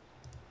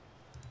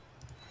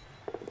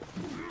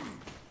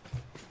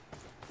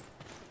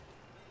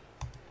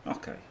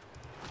 Okay.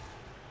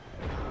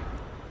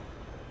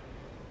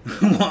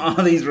 What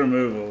are these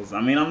removals?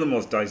 I mean, I'm the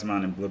most dice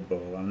man in Blood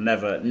Bowl. I'm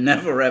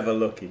never ever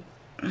lucky.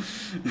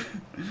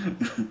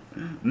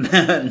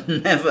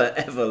 never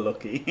ever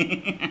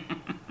lucky.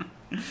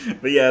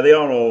 But yeah, they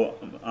are all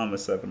armor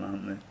 7,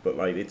 aren't they? But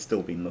like, it's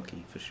still been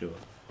lucky for sure.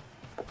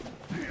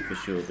 For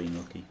sure, been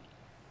lucky.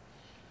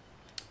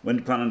 When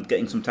do you plan on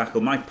getting some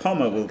tackle? My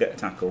Pommer will get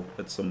tackle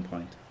at some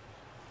point.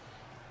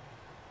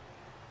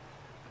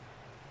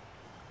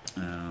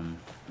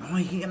 Oh,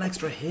 you can get an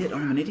extra hit. Oh,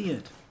 I'm an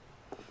idiot.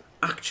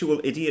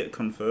 Actual idiot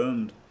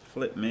confirmed.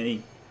 Flip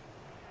me.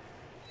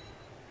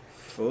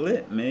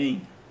 Flip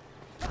me.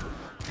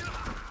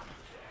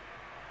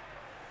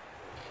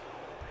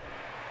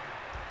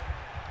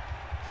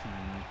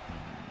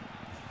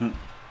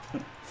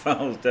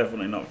 Foul's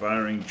definitely not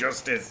firing.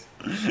 Justice!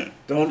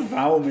 Don't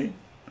foul me.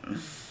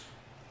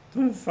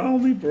 Don't foul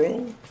me,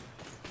 bro.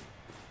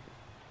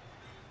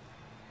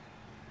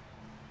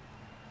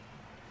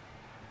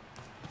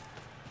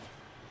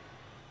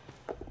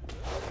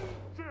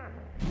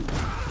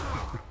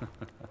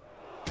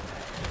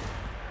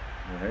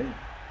 Hey.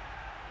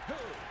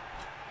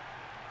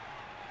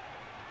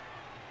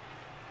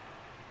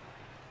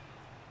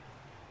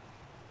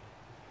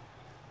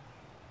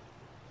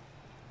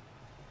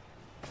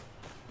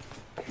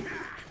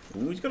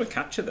 Ooh, he's got a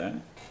catcher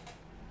there.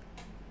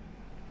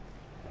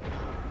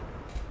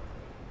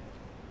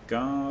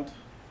 Guard.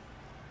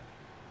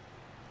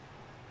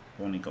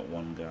 Only got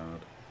one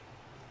guard.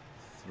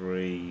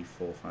 3,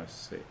 4, 5,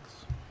 6.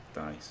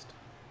 Diced.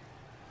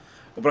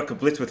 Oh, but I could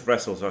blitz with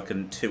wrestle, so I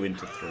can 2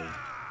 into 3.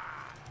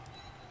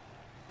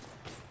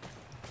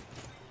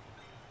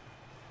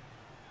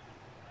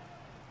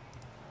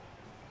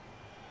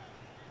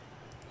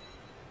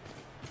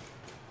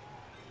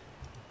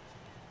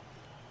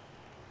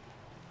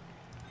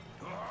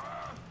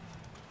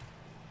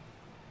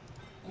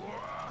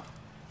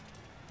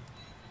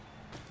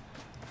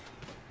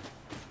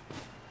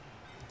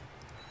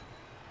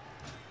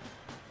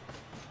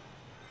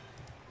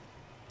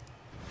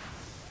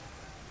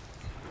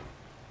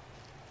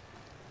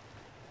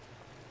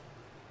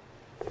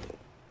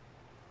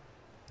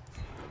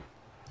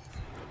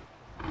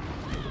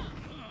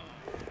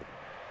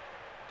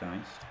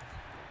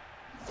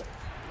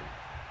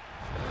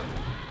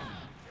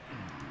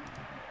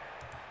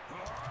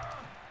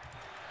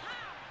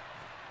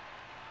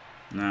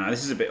 Nah,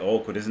 this is a bit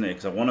awkward, isn't it?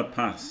 Because I want to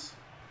pass.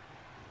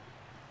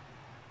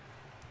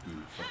 Oh,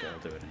 fuck it, I'll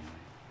do it anyway.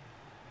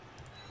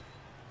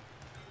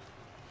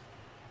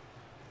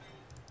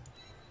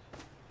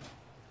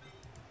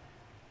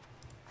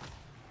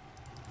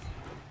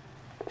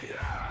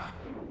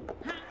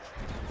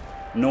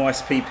 No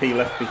SPP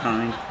left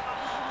behind.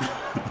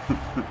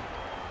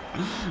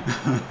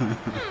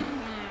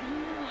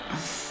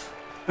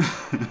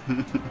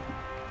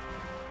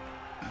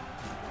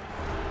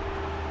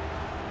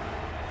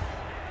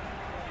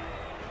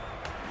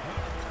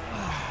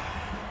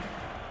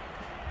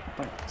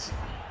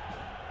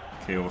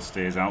 KO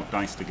stays out,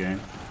 diced again.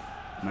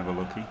 Never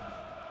lucky.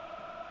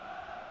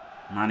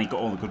 Man, he got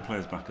all the good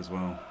players back as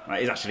well.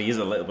 It actually is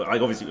a little bit.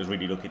 Like, obviously, it was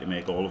really lucky to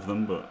make all of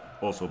them, but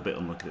also a bit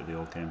unlucky that they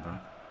all came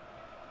back.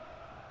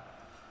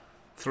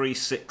 3,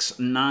 6,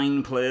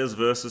 9 players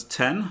versus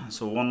 10,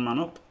 so 1 man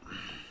up.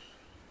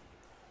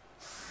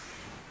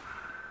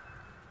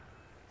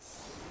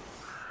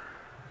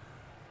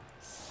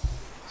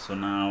 So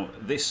now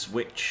this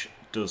witch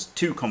does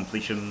 2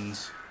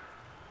 completions,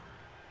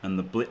 and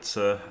the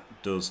blitzer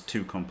does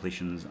 2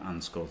 completions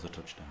and scores a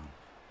touchdown.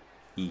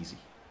 Easy.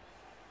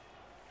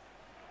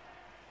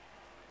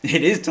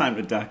 It is time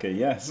to Daka,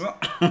 yes.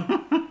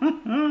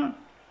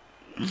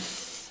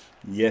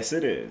 Yes,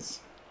 it is.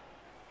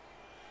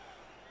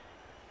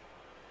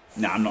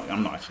 No, I'm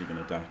not actually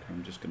gonna Daka.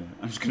 I'm just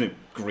gonna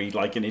greed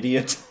like an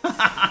idiot.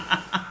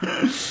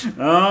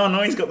 Oh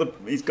no, he's got the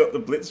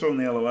blitzer on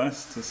the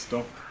LOS to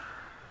stop.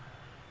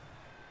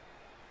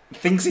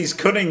 Thinks he's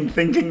cunning,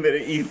 thinking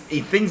that he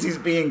thinks he's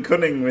being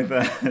cunning with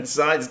a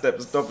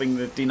sidestep, stopping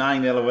the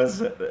denying the LOS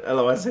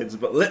hits,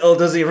 but little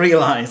does he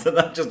realise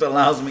that just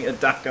allows me to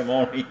Daka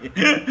more. It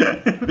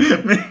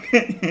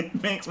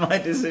makes my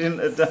decision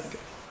to Daka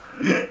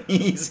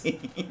easy.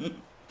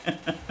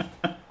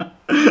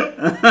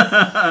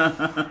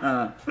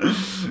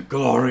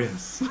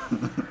 Glorious.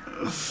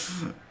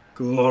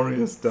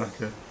 Glorious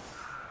Daka.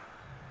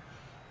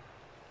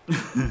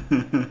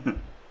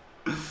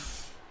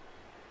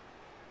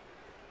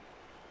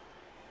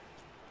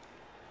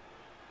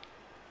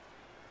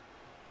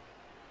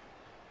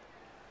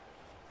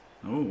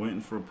 Oh, waiting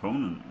for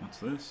opponent. What's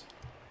this?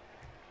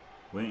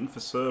 Waiting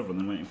for server and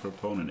then waiting for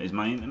opponent. Is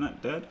my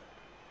internet dead?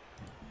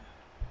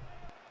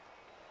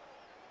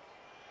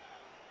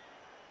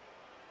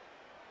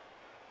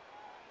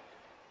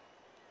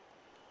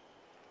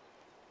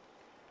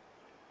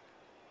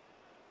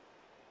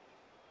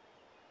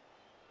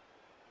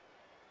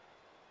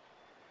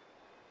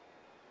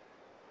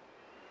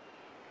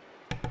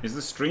 Is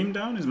the stream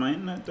down? Is my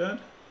internet dead?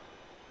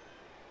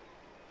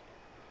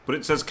 But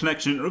it says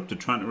connection interrupted,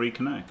 trying to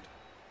reconnect.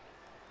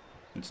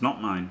 It's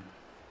not mine.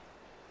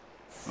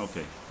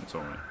 Okay, it's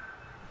alright.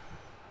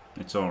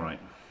 It's alright.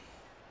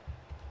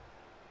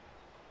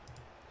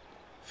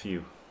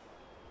 Phew.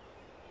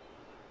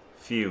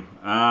 Phew.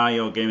 Ah,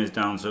 your game is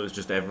down, so it's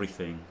just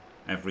everything.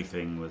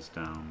 Everything was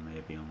down,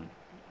 maybe on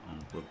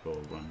Blood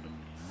Bowl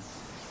randomly. Yeah?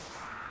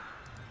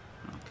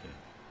 Okay.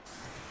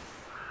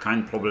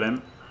 Kein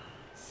Problem.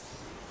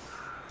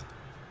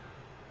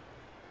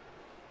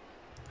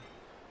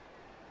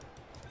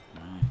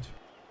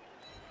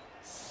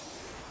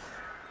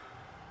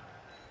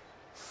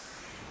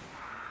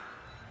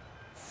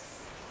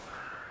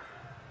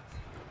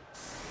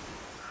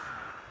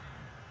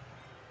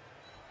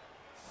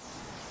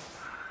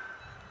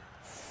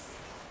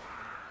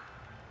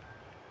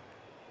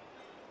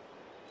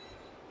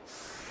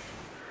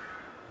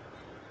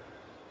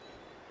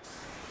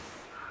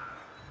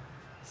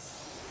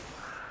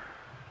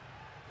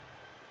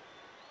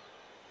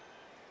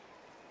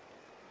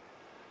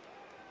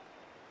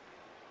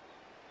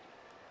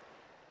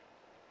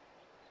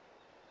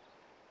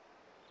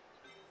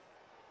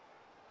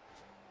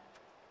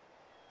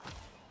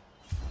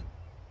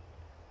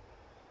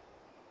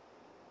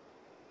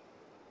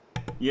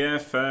 Yeah,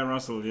 fair,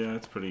 Russell. Yeah,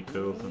 it's pretty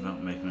cool. They're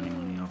not making any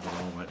money off it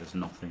all. Like, there's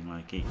nothing.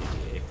 Like,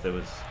 if there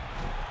was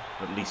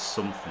at least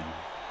something,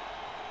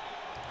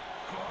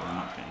 they're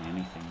not getting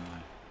anything.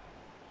 Like.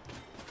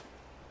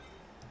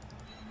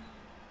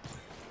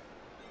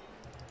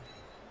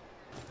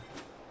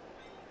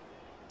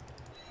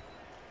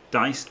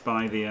 diced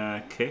by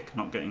the kick,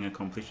 not getting a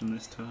completion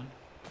this turn.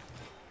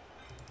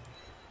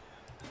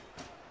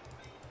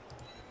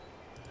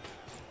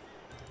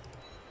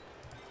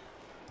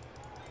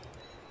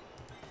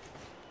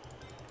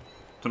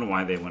 Don't know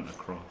why they went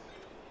across.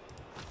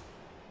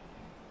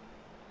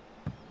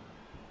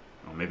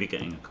 Or maybe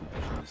getting a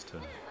completion this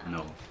turn.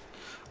 No.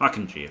 I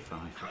can GFI.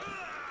 Okay.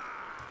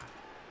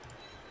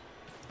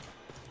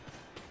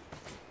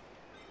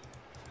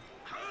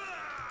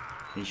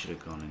 He should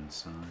have gone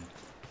inside.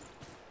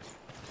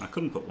 I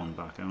couldn't put one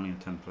back, I only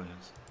had 10 players.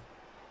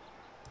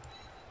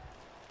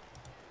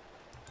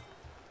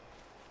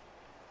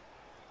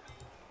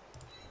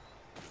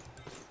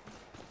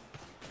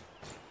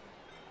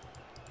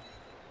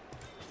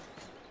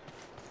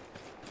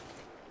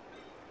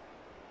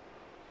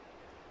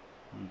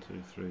 One,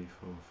 two, three,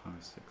 4, 5,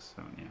 6,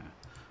 7, yeah.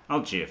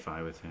 I'll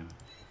GFI with him.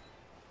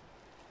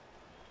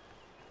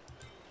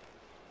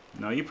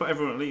 No, you put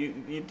everyone.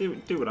 You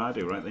do what I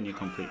do, right? Then you're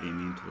completely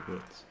immune to the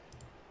blitz.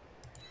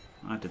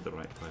 I did the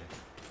right play.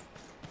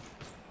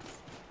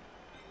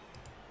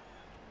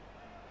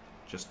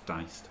 Just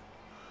diced,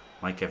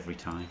 like every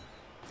time.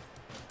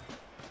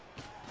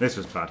 This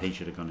was bad. He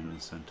should have gone in the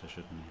centre,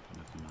 shouldn't he?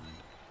 Never mind.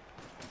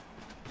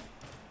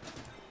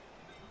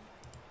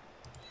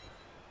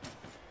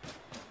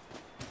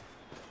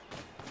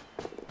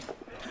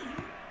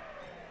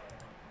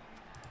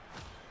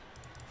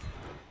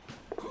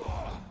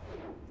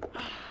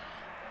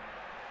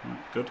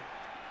 Good.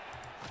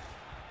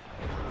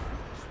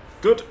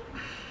 Good.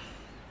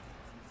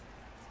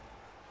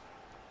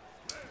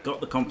 Got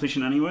the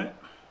completion anyway.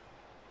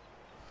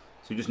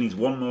 So he just needs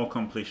one more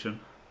completion.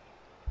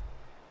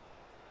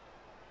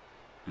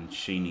 And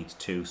she needs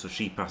 2. So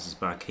she passes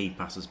back, he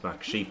passes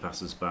back, she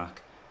passes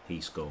back,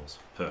 he scores.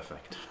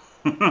 Perfect.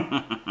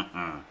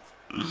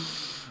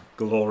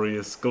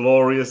 Glorious,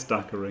 glorious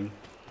dackering.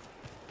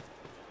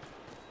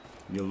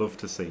 You'll love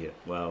to see it.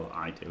 Well,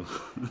 I do.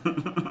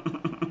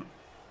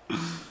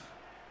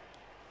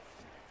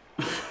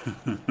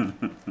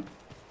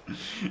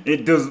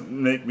 It does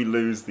make me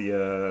lose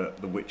the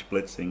witch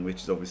blitzing,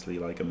 which is obviously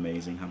like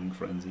amazing having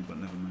frenzy, but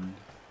never mind.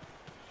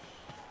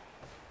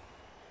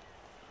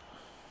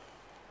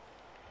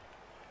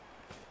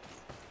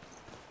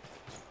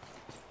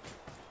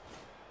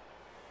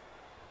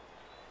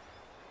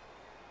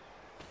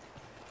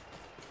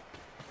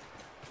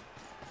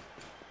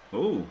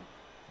 Oh,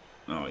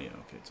 oh yeah,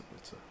 okay, it's a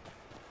blitzer.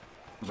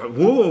 I was like,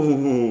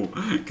 whoa!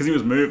 Because he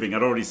was moving.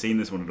 I'd already seen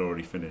this one had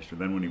already finished. But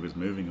then when he was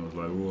moving, I was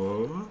like,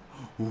 what?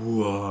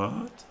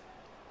 What?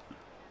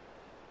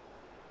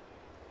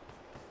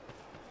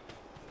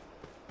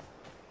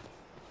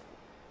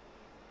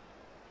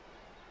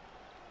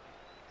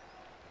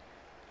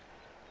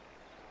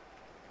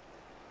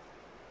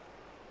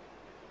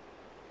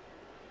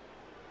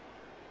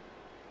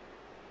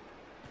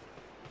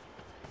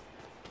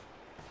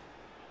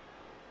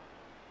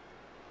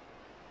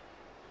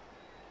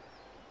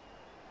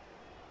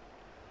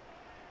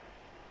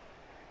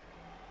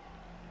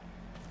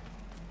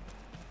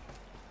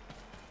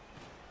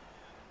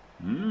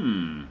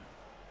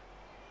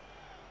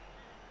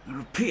 There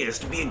appears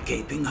to be a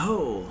gaping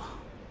hole.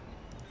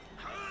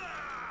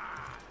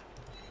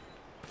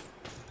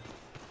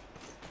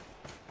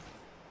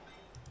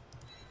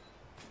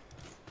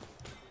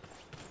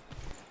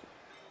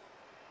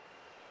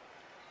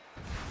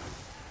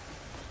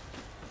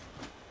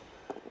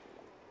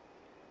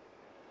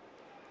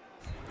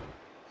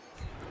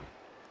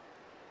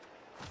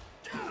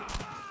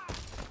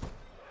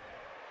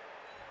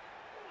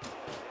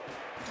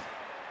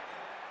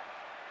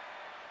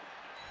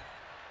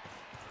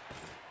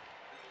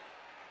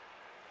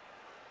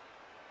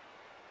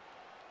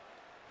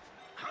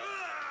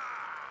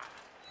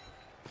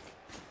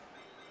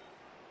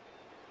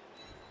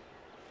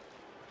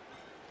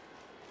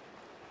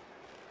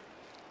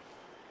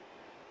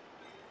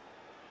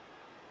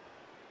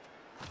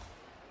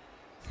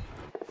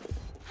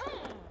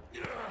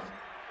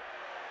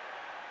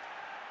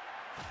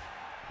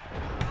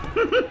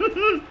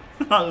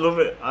 I love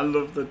it. I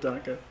love the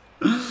dagger.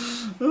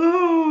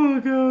 Oh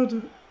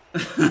god.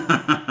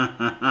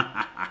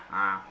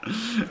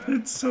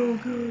 It's so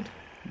good.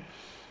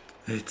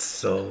 It's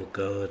so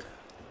good.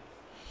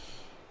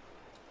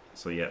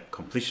 So yeah,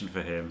 completion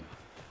for him,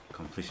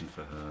 completion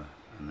for her,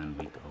 and then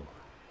we go.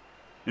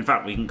 In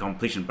fact, we can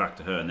completion back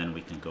to her, and then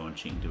we can go and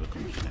she can do a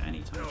completion at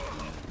any time.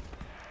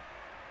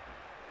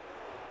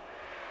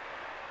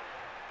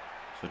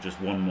 So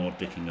just one more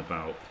dicking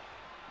about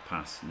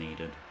pass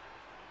needed.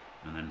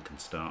 And then can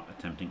start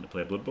attempting to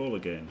play Blood Bowl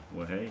again.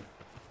 Well, hey.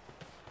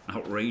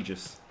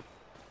 Outrageous.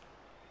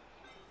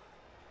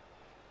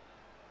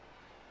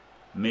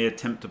 May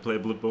attempt to play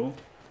Blood Bowl.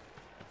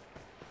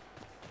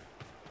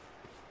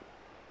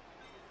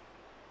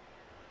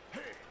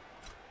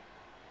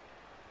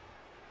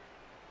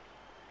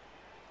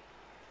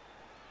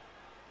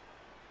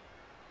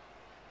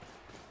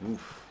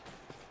 Oof.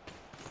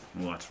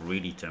 Well, that's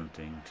really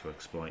tempting to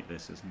exploit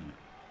this, isn't it?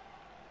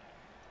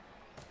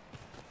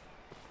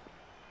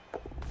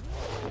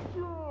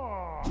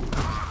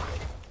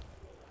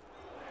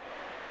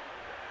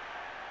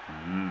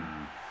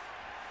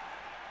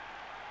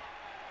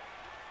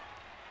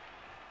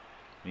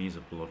 He's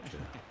a bludger.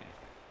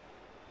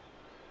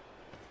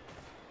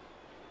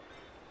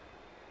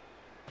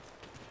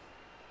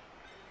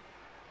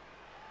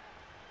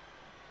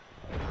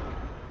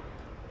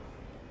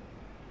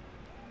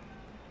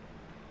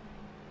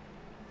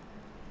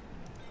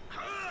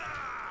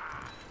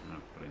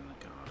 Not putting the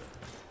guard.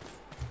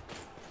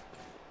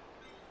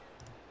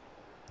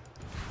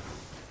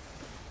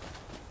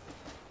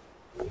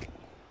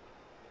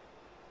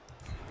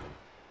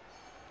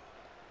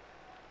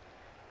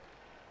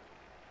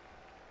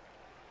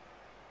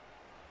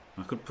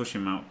 I could push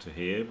him out to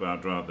here, but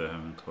I'd rather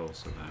have him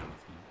closer there, I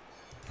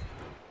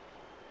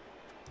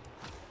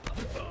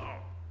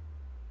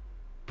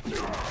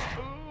think.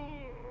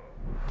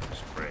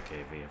 Just break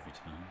AV every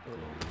time.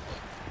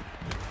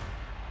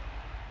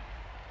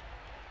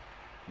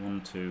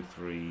 1, 2,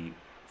 3,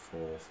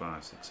 4,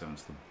 5, 6, 7.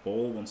 So the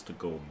ball wants to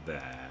go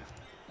there.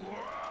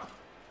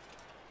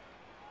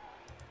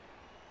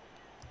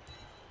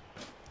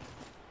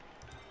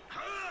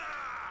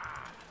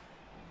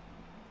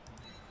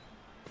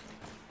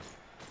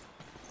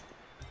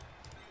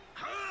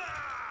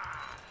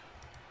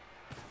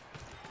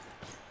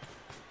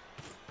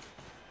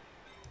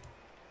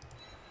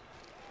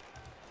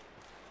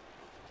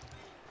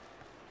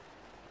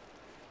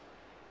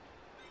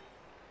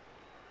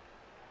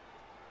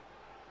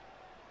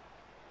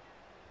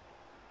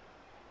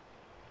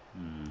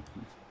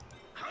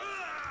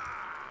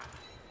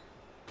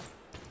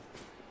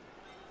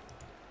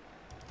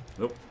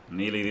 Oh,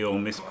 nearly the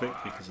old misclick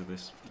because of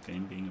this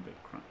game being a bit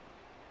crap.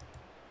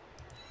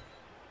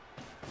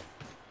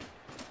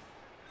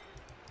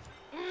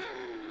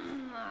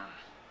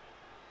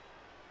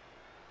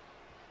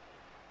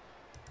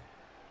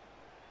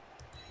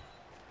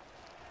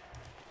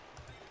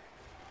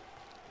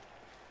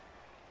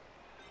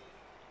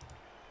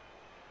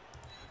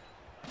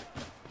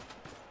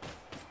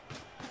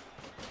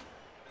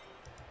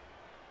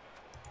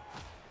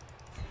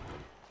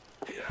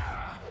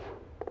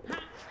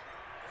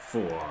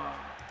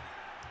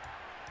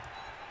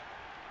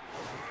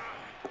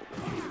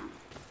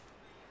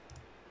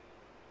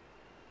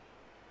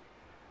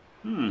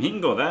 He can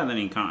go there, then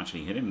he can't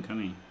actually hit him,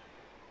 can he?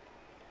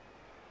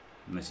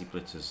 Unless he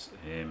blitzes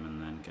him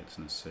and then gets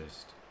an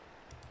assist.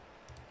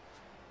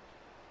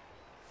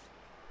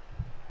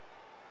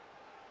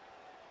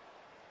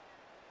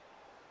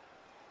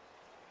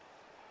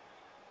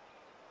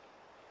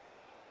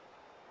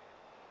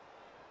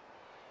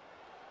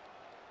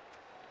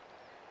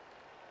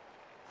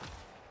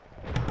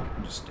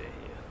 I'll just stay here.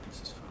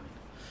 This is fine.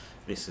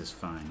 This is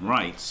fine.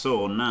 Right,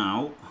 so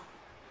now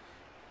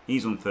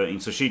he's on 13,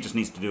 so she just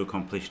needs to do a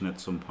completion at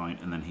some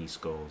point and then he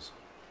scores.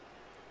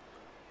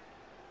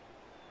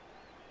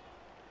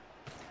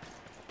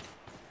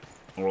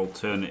 Or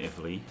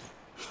alternatively,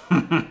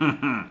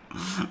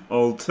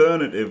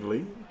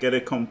 get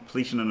a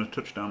completion and a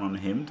touchdown on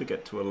him to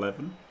get to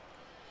 11.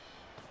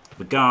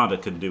 The Garda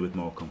can do with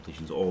more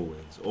completions,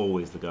 always.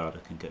 Always the Garda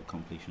can get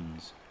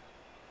completions.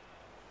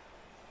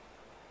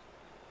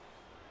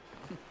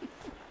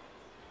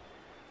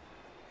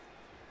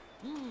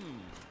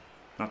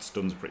 That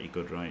stun's pretty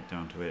good, right?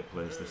 Down to 8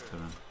 players this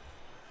turn.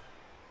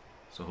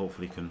 So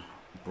hopefully can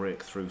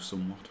break through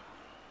somewhat.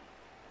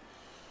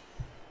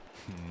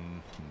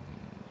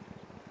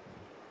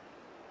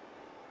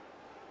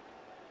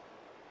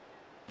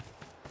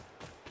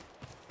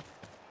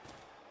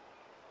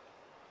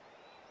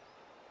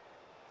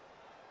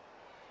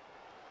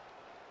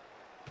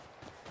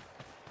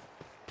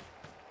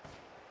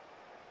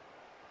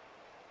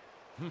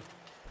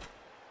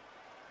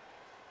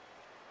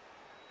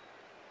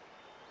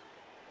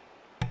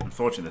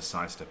 Unfortunately, the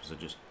sidesteppers are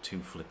just too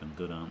flippin'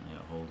 good, aren't they,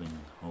 at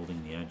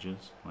holding the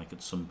edges. Like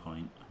at some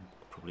point, I'm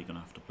probably gonna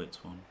have to blitz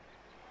one.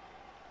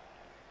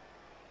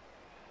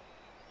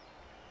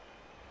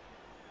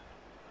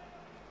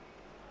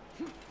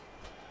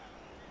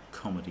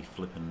 Comedy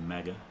flippin'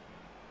 mega.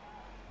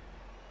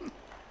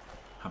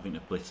 Having to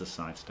blitz a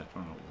sidestepper,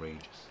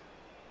 outrageous.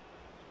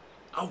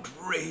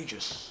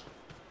 Outrageous!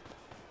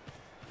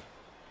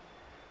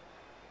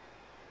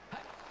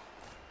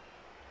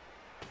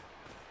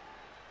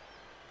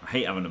 I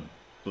hate having a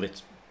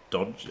blitz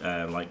dodge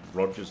like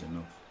Rogers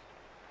enough.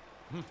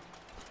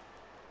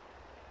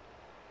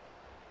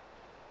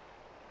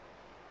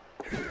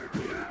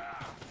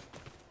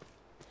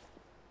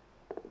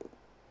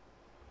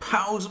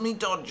 Pause me,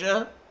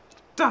 Dodger!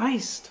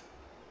 Diced!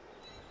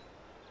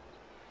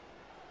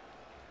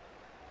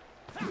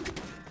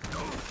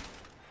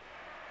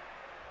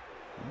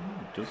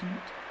 Doesn't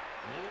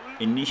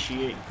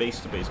initiate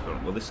base-to-base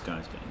current. Well, this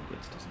guy's getting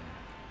blitzed, doesn't he?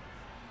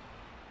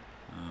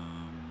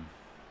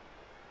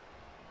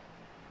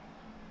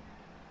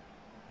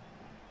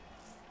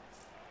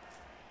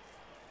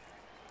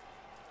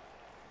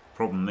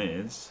 Problem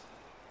is,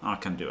 I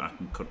can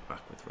cut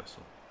back with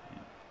wrestle.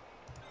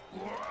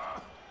 Yeah.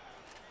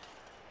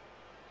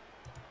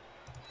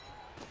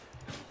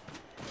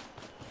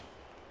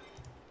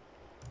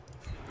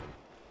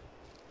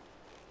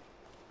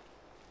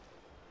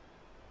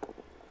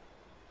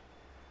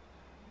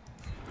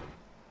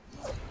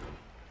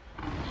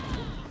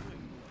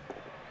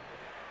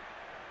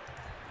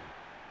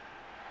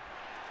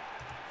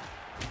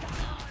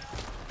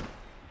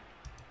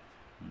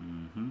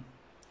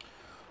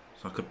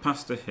 So I could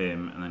pass to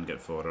him and then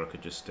get forward, or I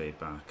could just stay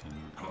back and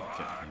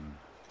get him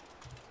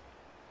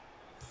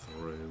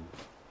through.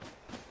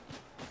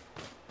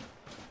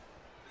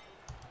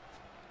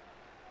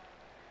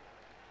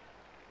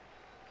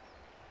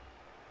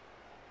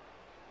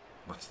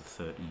 That's the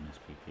 13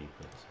 SPP,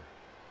 please.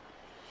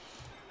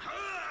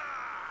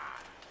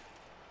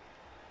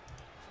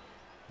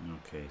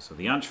 Okay, so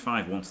the Edge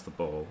 5 wants the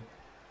ball.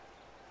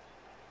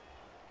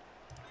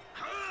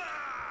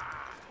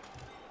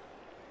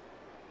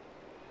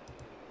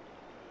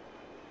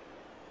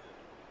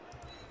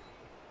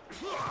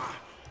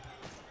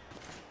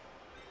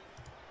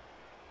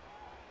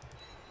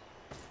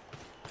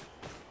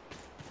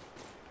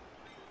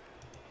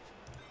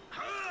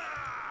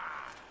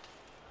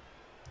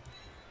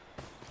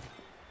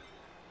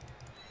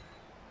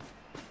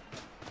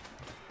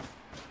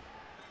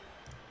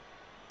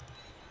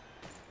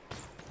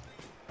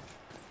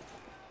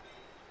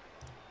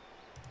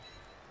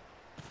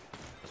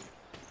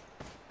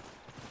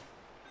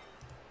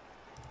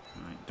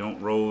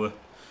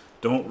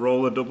 Don't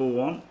roll a double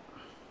one.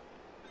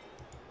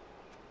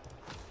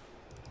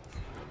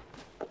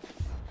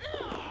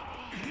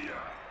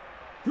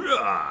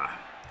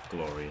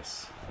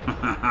 Glorious.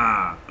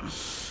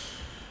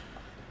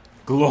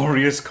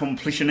 Glorious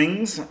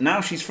completionings. Now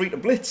she's free to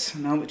blitz.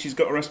 Now that she's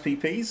got her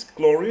SPPs.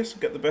 Glorious.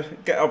 Get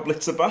our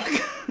blitzer back.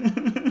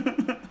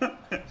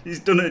 She's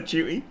done her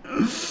duty.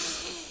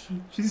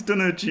 She's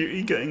done her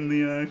duty getting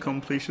the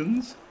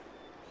completions.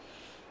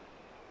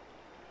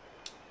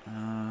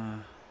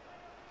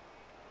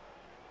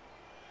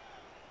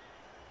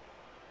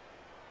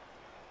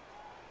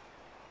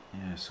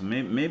 Yeah, so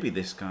maybe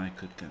this guy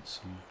could get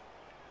some.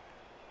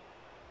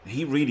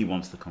 He really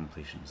wants the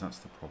completions. That's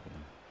the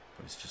problem.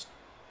 But it's just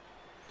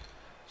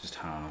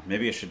hard.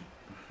 Maybe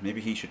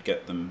he should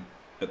get them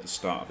at the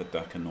start of a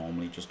decker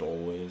normally, just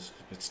always.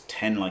 It's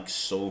 10 like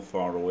so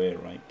far away,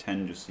 right?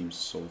 10 just seems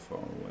so far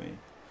away,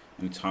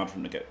 and it's hard for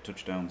him to get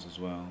touchdowns as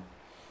well.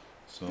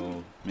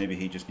 So maybe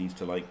he just needs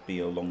to like be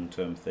a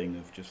long-term thing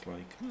of just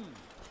like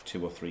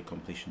 2 or 3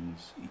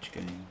 completions each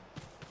game.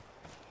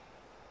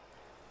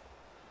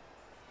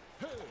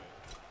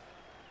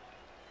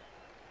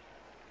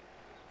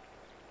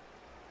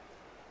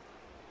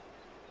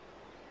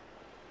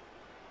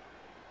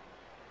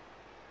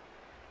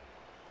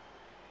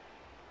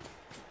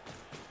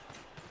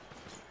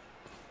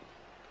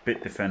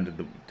 Bit defended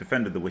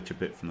the witch a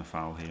bit from the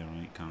foul here,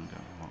 right? Can't get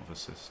a lot of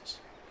assists.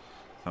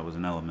 That was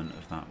an element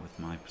of that with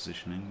my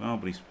positioning. Oh,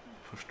 but he's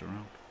pushed her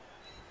out.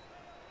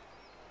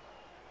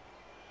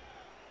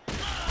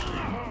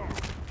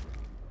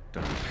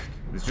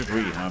 It's just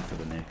really hard for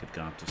the naked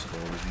guard to score,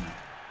 isn't it?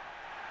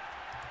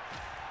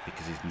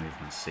 Because he's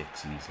movement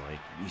 6 and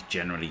he's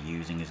generally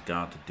using his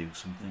guard to do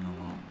something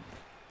a lot.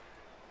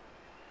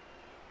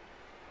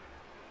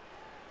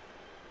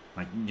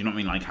 Like, you know what I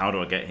mean? Like, how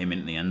do I get him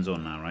into the end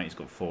zone now, right? He's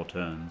got 4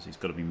 turns. He's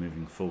got to be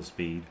moving full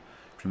speed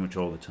pretty much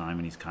all the time,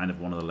 and he's kind of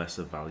one of the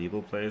lesser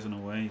valuable players in a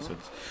way. So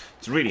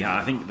it's really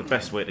hard. I think the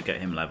best way to get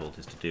him leveled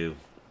is to do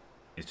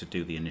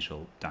the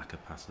initial Daka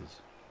passes.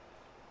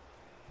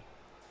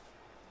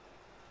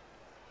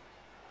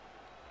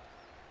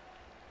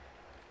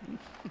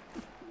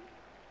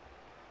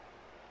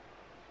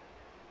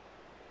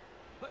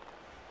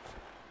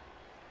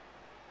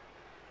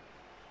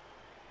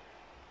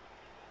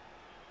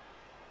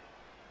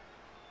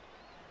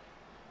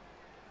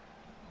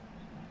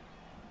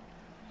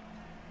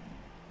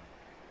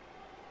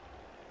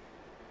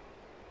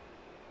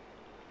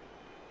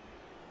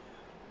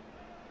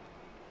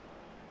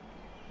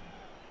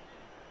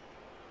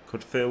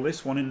 Could fail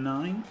this 1 in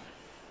 9.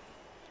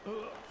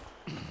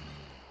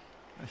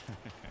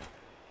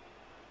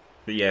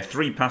 But yeah,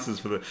 3 passes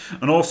for the,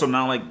 and also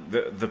now like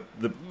the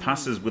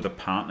passes with a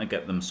partner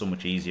get them so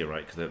much easier,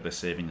 right? Because they're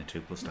saving the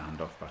 2+ to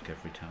hand off back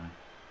every time.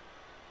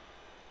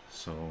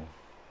 So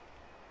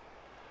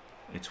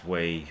it's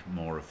way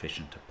more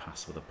efficient to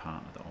pass with a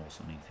partner that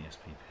also needs the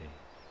SPP.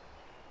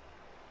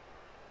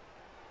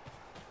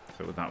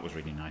 So that was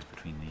really nice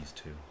between these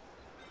two.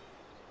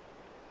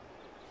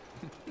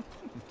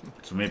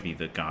 So maybe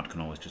the guard can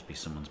always just be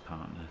someone's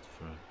partner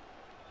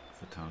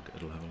for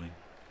targeted leveling.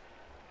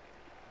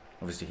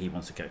 Obviously he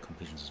wants to get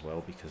completions as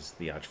well because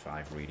the Edge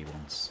 5 really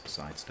wants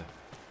sidestep.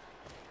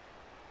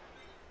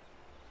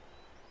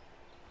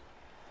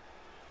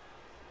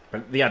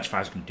 But the Edge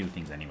 5 can do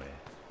things anyway,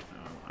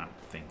 I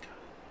think.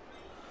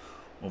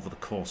 Over the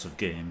course of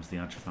games, the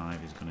Edge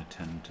 5 is going to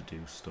tend to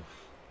do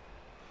stuff.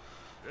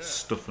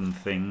 Stuff and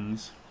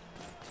things.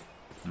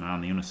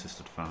 Man, the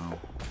unassisted foul.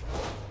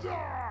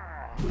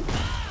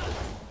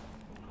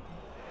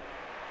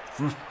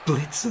 From a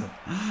blitzer!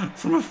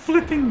 From a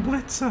flipping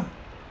blitzer!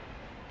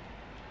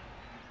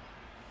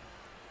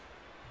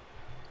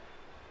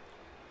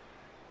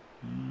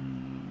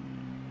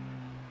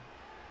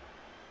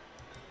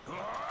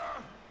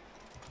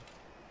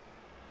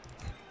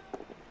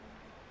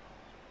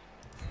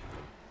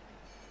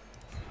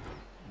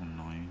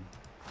 Annoying.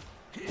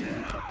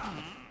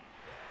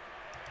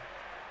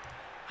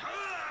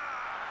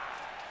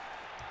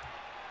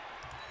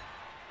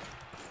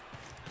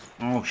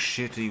 Oh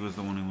shit, he was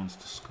the one who wants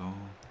to score.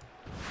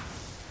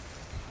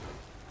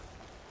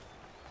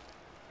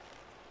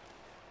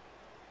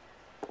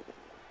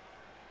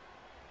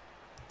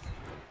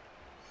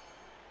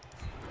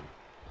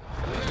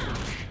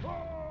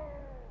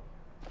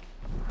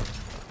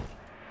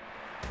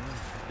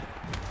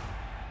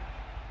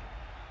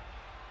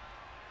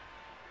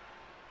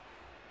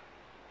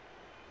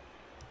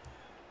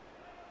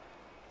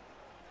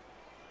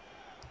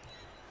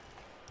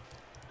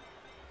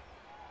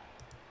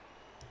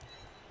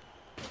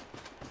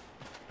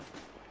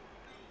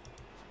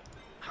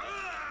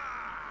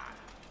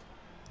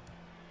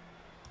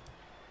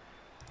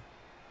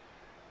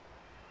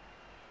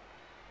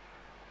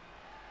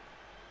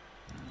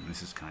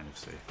 This is kind of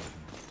safe. I don't know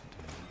what to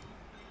do.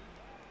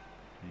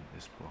 Need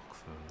this block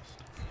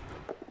first.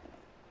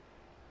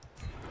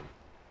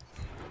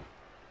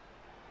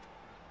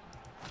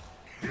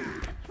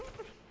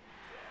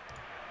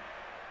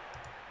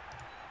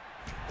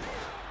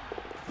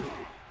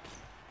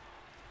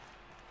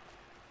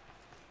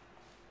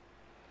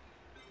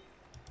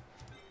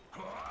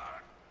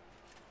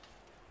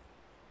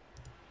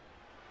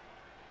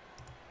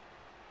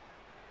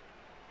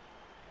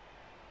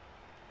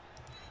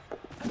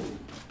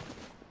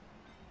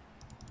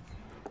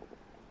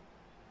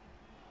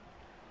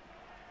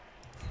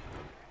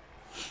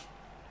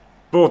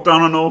 Both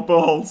down on all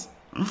balls.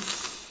 Oh,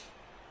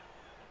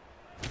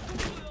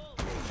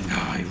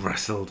 he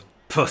wrestled.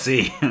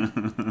 Pussy.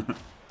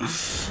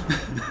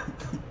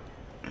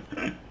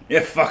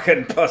 You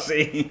fucking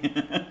pussy.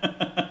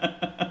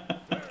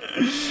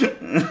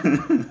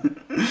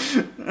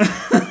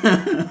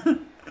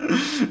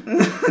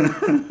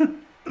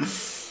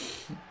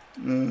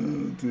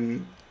 Oh,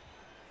 dude.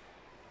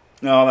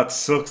 No, that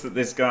sucks that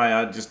this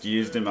guy, I just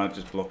used him, I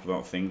just blocked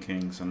without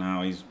thinking, so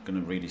now he's going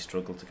to really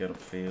struggle to get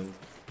upfield.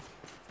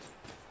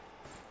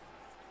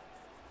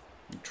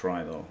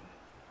 Try though.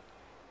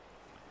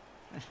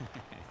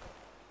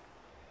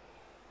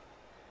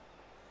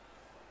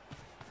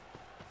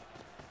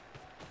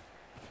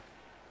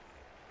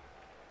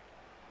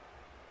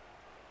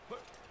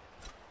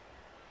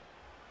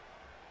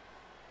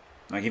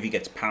 Like if he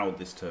gets powered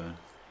this turn,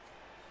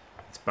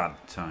 it's bad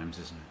times,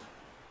 isn't it?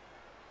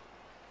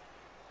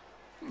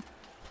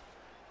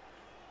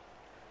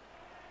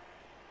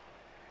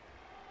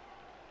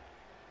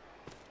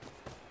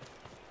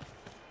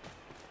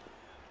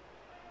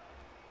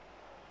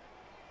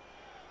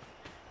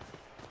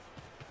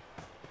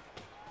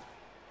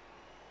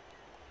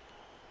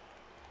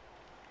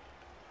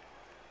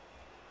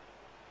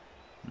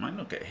 Might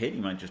not get hit,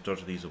 he might just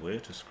dodge these away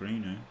to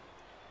screen, eh?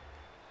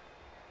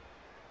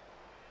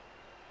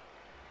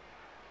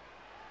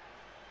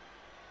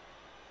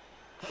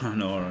 I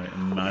know, right?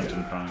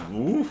 Imagine trying.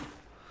 Ooh!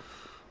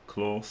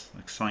 Close.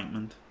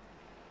 Excitement.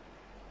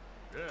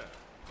 He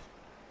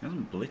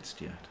hasn't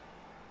blitzed yet.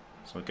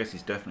 So I guess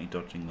he's definitely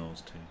dodging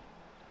those two.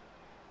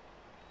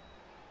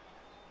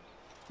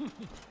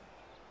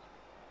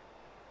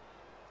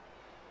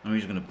 Or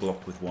he's going to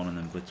block with one and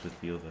then blitz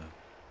with the other.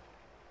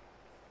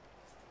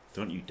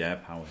 Don't you dare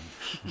power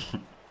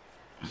him.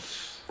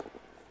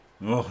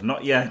 Oh,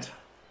 not yet.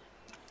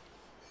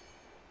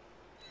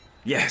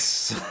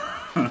 Yes!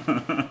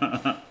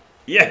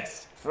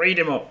 Yes! Freed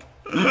him up!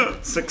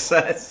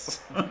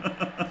 Success!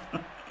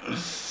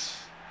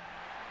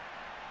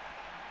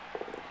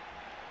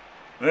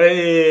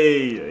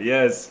 Hey!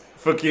 Yes!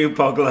 Fuck you,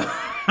 Pogler!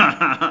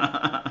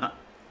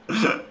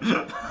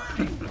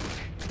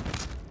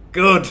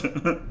 Good!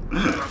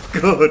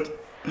 Good!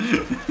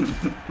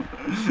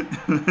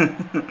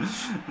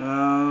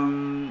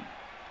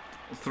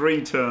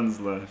 3 turns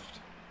left.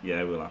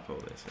 Yeah, we'll apple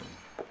this.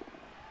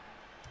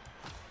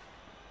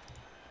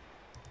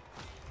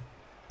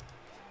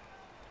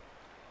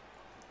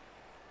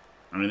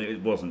 I mean,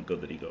 it wasn't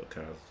good that he got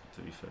cars,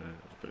 to be fair,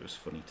 but it was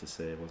funny to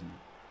say, wasn't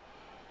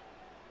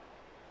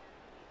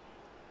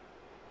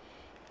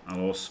it?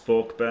 Hello,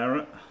 Spoke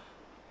Bearer.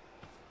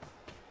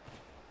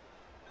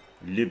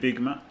 Le big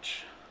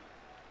match.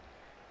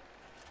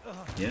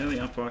 Yeah, the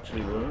app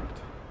actually worked.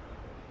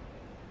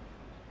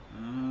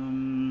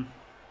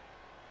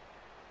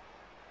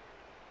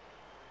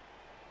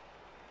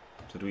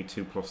 So do we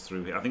 2+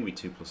 through here? I think we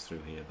 2+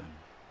 through here then,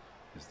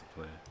 is the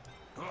play.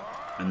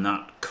 And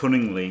that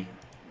cunningly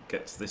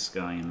gets this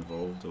guy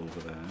involved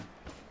over there.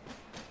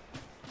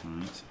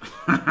 Right.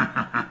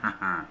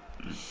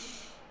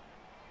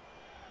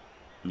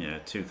 Yeah,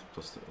 2+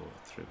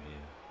 through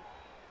here.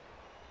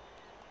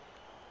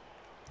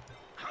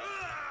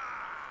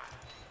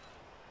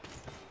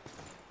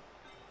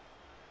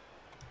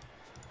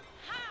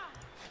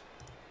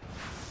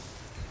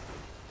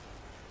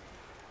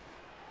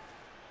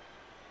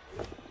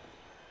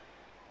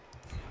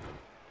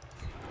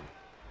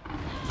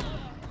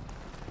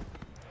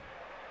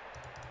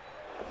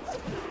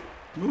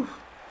 Ooh.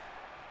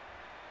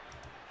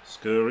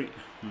 Scurry.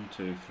 1,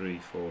 2, 3,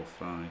 4,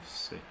 5,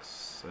 6,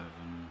 7.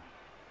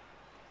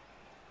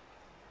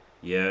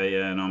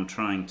 Yeah, no, I'm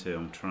trying.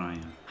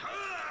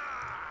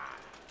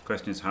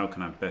 Question is, how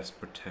can I best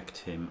protect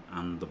him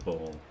and the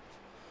ball?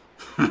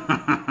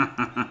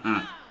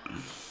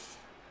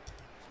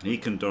 He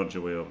can dodge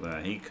away up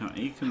there. He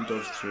can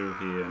dodge through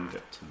here and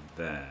get to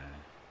there.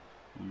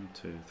 1,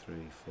 2, 3,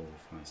 4,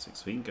 5, 6.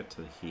 So he can get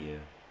to here.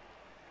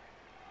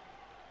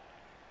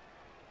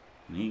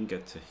 And he can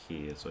get to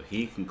here. So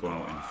he can go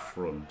out in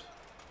front.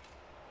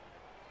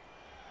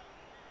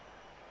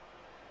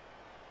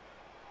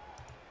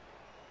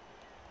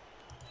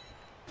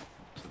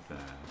 To there.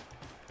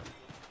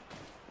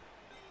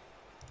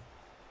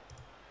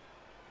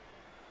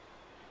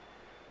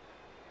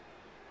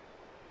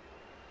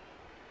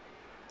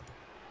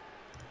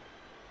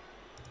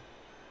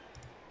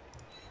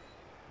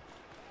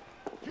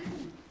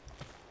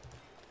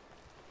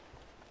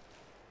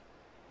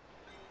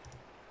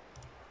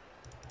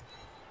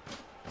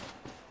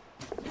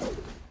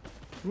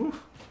 Woo.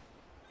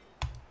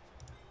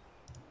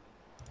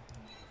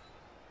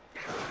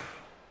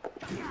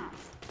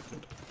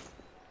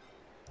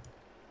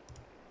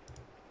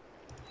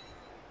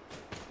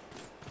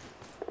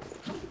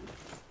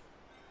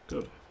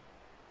 Good.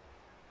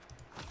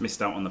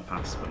 Missed out on the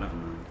pass, but never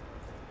mind.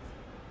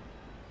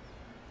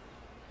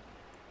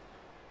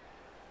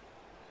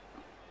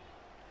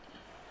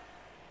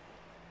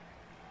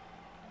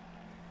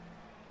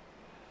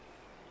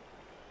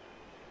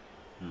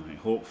 Right,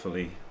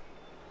 hopefully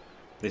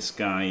this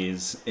guy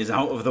is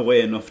out of the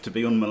way enough to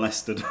be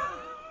unmolested.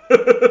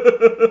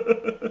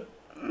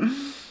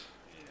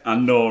 I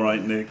know,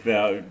 right, Nick?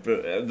 There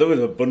was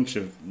a bunch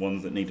of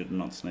ones that needed a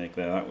not snake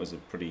there. That was a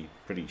pretty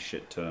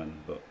shit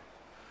turn, but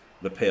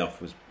the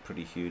payoff was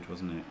pretty huge,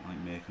 wasn't it? Like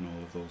making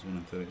all of those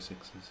 1 in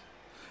 36s.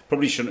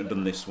 Probably shouldn't have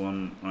done this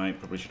one, right?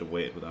 Probably should have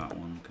waited with that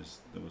one because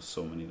there was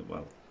so many that,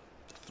 well,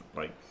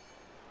 like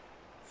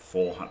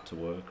 4 had to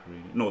work,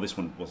 really. No, this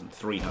one wasn't.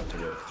 3 had to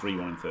work. 3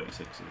 1 in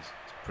 36s. It's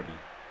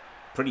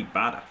pretty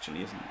bad,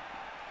 actually, isn't it?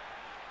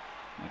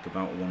 Like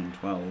about 1 in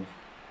 12.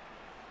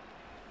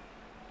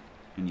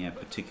 And yeah,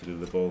 particularly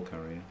the ball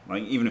carrier.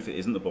 Like, even if it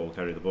isn't the ball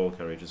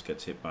carrier just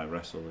gets hit by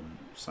wrestle and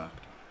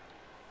sacked.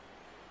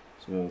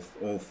 So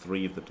all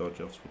 3 of the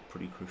dodge offs were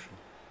pretty crucial.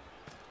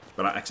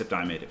 But except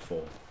I made it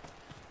 4.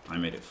 I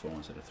made it 4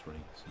 instead of 3.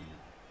 So yeah.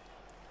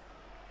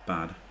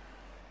 Bad.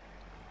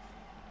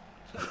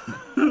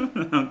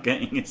 Not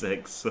getting his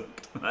egg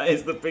sucked. That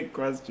is the big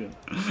question.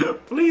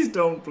 Please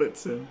don't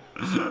blitz him.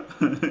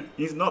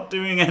 He's not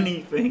doing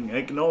anything.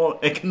 Ignore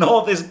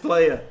this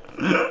player.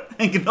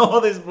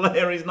 Ignore this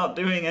player. He's not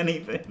doing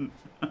anything.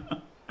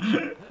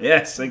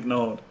 Yes,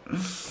 ignored.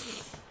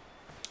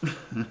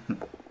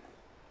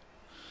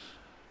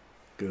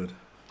 Good.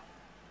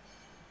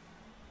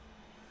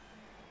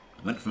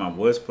 I went for my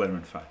worst player,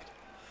 in fact.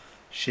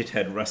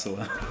 Shithead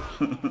wrestler.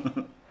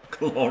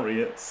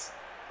 Glorious.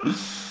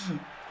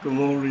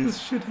 Glorious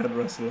shithead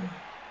wrestler.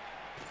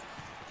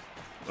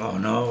 Oh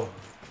no.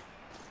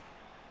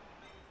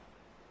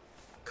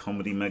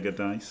 Comedy mega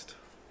diced.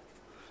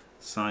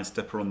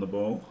 Sidestepper on the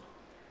ball.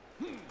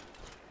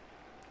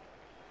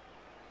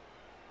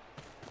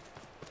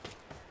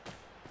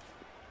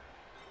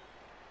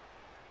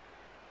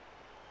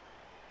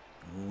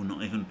 Oh,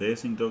 not even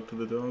basing dog to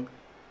the dog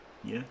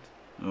yet.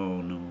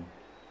 Oh no.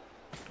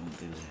 Don't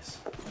do this.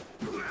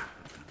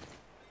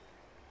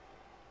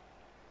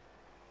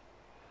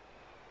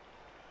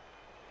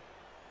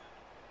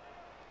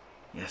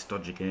 Yes,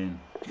 dodge again.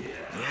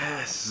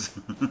 Yes!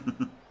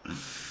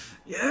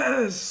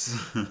 Yes!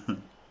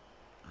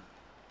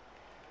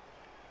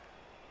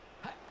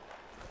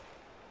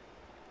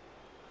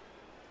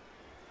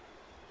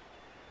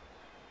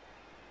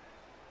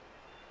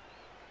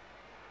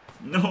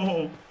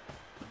 No!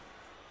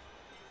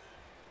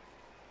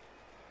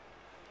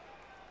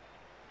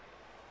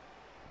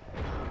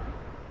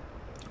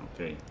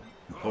 Okay,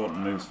 important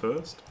moves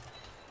first.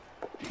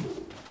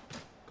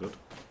 Good.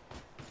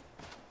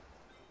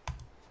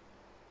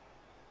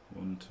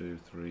 1, 2,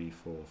 3,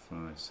 4,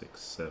 5, 6,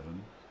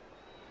 7.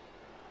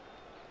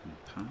 And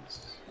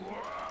pass.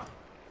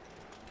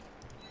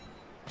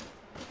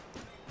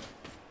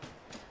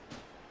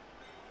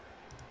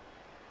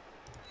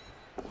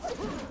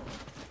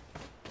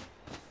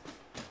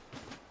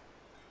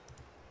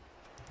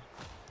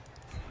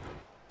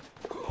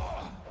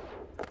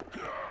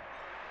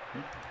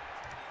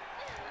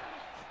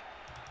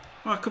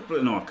 Oh, I could put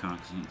it. No, I can't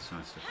because you need to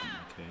sidestep in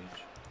the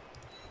cage.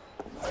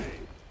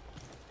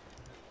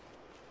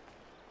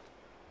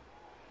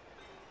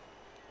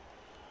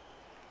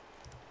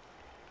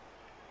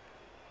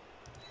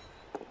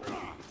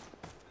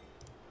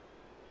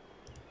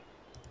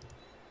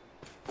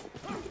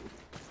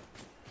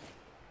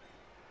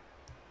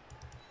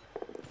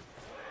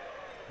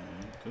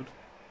 Good.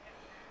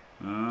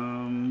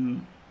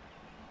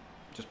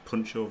 Just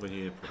punch over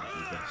here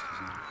probably best,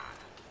 isn't it?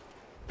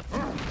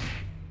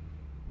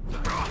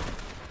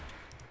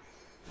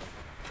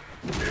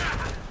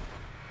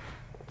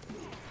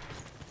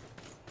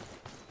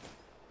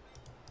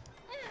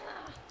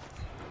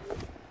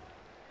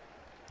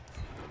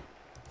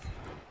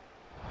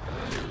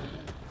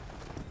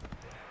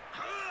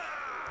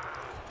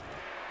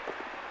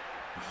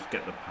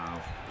 Get the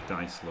power,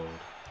 dice load.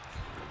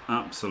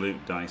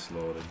 Absolute dice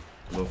loading.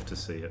 Love to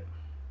see it.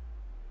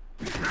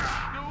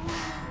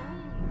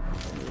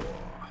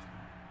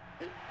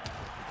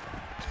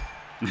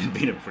 It's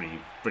been a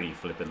pretty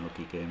flippin'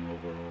 lucky game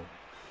overall.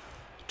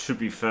 To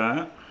be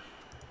fair,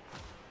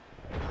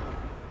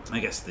 I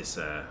guess this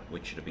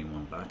witch should have been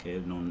one back here.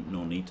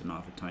 No need to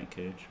not have a tight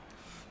cage.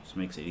 Just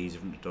makes it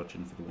easier for him to dodge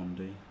in for the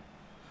 1D.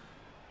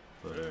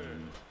 But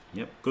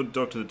yep, good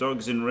dog to the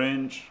dogs in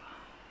range.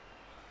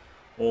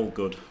 All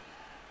good.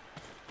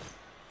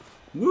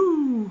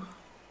 Woo!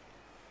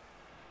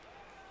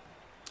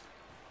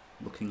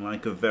 Looking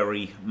like a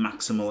very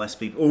maximal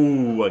SP.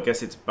 Ooh, I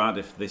guess it's bad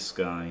if this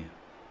guy.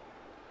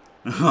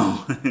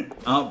 Oh,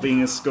 out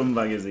being a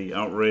scumbag, is he?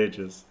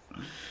 Outrageous.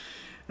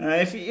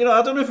 If you know,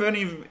 I don't know if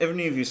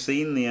any of you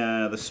seen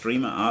the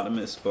streamer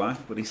Artemis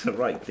Black, but he's a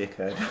right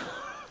dickhead.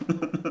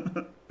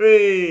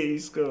 Hey,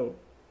 skull.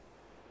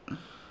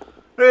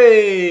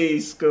 Hey,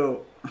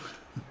 skull.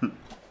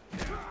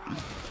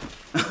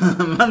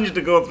 Managed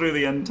to go through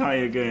the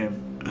entire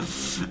game.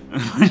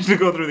 Managed to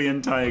go through the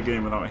entire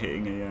game without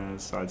hitting a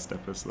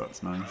sidestepper, so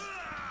that's nice.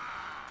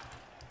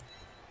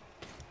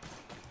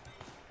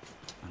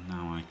 And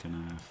now I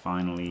can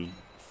finally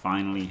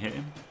hit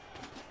him.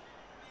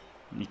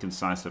 And you can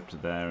sidestep to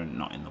there, and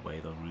not in the way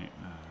though, right?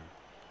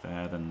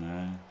 There, then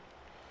there.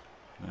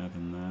 There,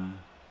 then there.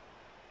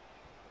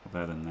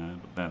 There, then there,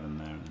 but there, then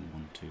there, and then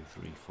 1, 2,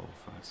 3, 4,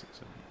 5, 6,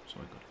 7. So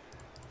I got.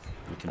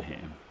 We can hit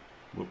him.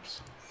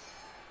 Whoops.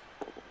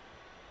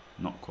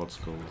 Not quad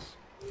skulls.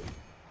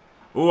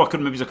 Oh,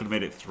 maybe I could have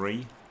made it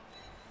 3.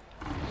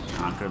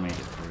 I could have made it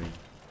 3.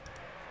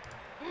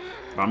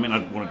 But I mean, I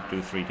wanted to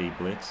do 3D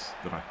blitz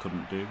that I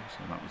couldn't do,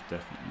 so that was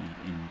definitely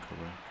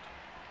incorrect.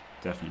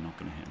 Definitely not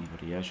going to hit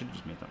anybody. Yeah, I should have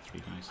just made that 3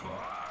 dice.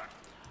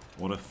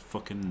 What a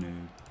fucking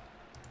noob.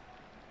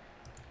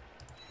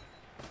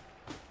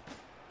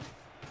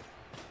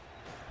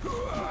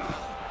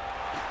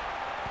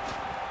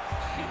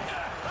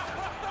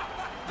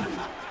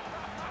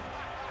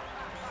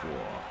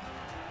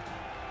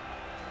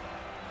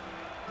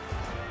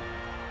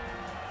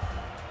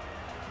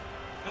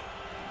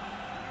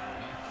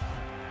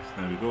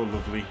 There we go,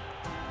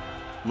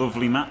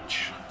 lovely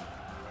match.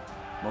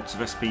 Lots of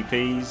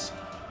SPPs.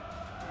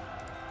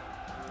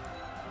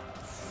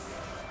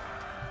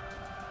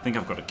 I think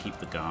I've got to keep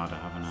the Garda,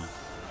 haven't I? I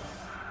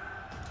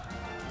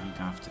think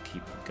I have to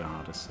keep the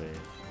Garda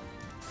safe.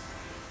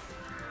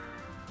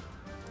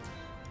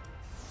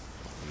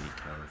 Don't really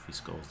care if he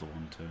scores the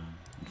 1 turn.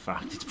 In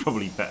fact, it's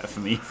probably better for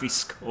me if he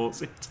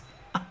scores it.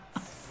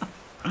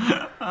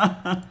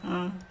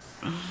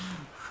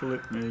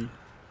 Flip me.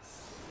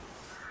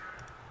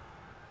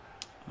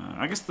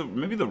 I guess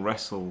maybe the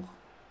wrestle.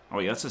 Oh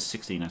yeah, that's a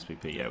 16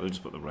 SPP. Yeah, we'll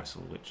just put the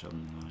wrestle witch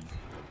on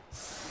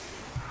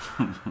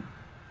the line.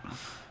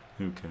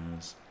 Who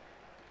cares?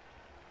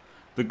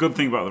 The good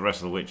thing about the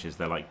wrestle witch is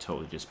they're like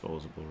totally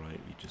disposable,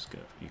 right?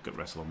 You get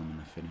wrestle on them and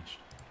they're finished.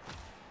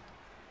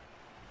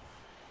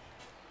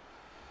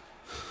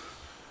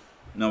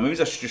 No, maybe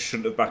I just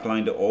shouldn't have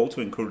backlined at all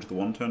to encourage the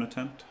 1 turn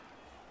attempt.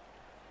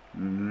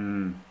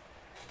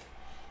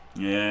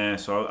 Yeah,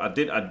 so I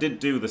did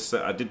do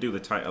the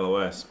tight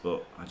LOS,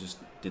 but I just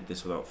did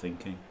this without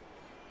thinking.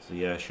 So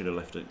yeah, I should have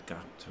left a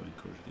gap to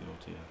encourage the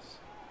OTS.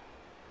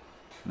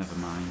 Never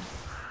mind.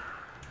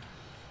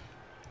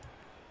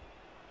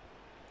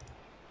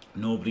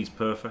 Nobody's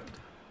perfect.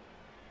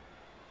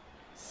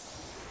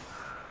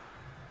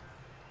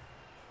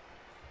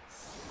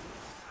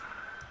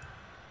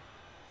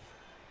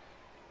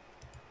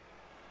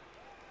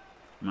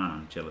 Man,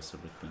 I'm jealous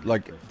of it.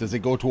 Like, does it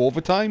go to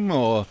overtime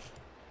or?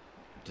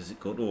 Does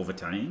it go to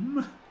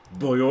overtime?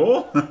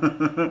 Boyo?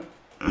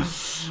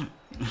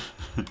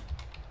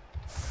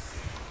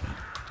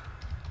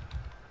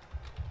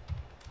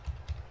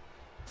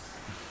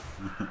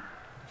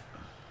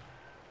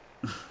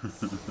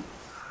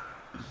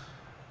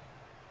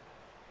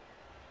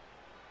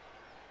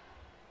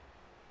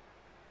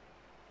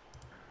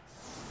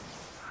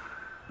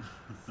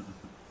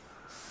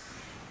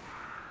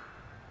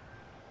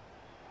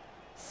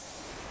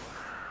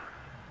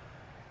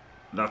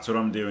 That's what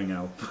I'm doing,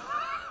 Elp.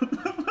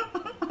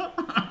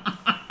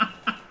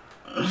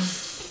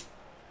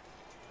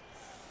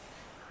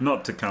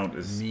 Not to count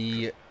as...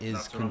 Me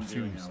is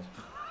confused.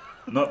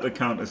 Not to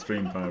count as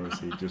stream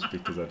piracy, just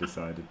because I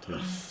decided to.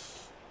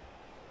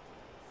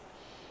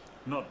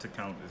 Not to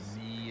count as...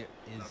 Me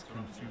is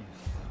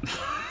confused.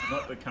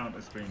 Not to count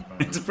as stream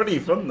piracy. It's pretty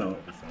fun though.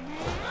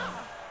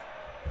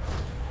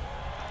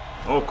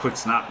 Oh, quick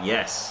snap,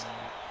 yes.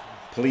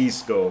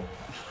 Please go.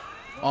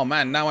 Oh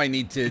man, now I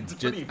need to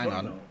just hang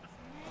on. Though.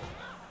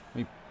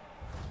 Let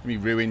me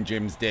ruin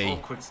Jim's day. Oh,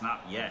 quick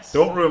snap, yes.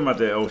 Don't ruin my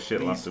day. Oh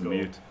shit, I'll have to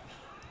mute.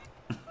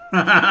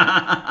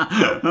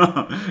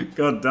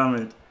 God damn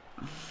it.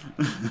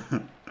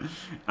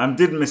 I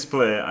did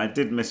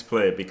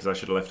misplay because I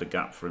should have left a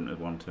gap for him to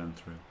 1 turn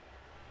through.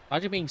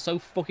 Imagine being so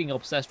fucking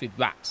obsessed with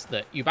rats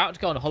that you're about to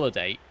go on a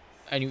holiday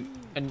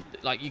and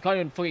like you can't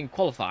even fucking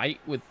qualify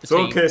with the It's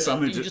team. okay,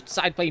 Sam. You just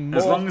decide playing more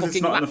as long as fucking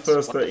it's not in the rats.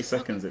 first What the 30 fuck?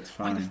 seconds, it's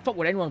Why the fine. fuck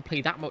would anyone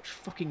play that much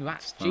fucking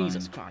rats? It's fine.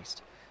 Jesus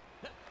Christ.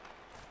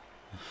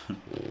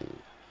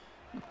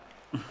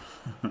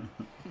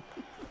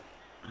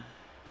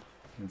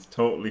 It's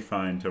totally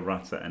fine to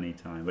rat at any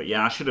time. But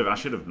yeah, I should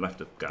have left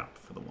a gap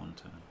for the one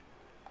turn.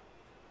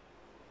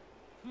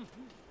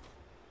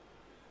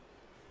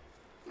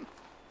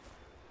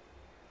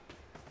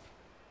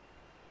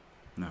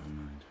 Never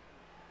mind.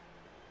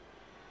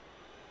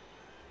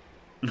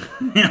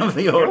 Yeah,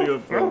 the audio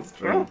full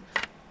stream.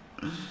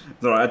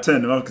 It's alright, I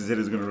turned him off because he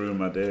was going to ruin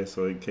my day,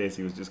 so in case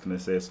he was just going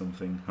to say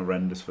something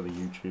horrendous for the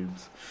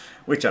YouTubes.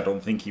 Which I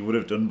don't think he would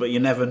have done, but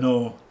you never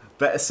know.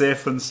 Better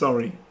safe than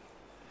sorry.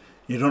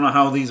 You don't know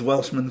how these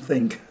Welshmen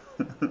think.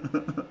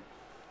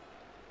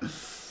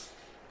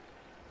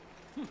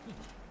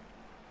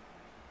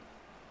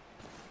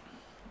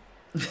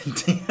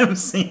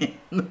 DMC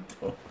in the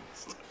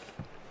post.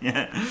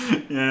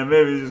 Yeah,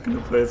 maybe he's just going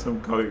to play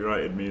some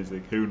copyrighted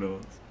music, who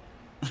knows.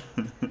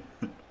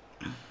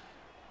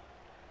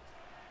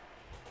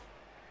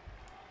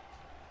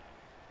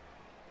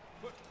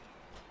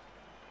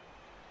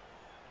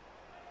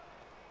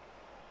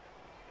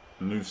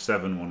 Move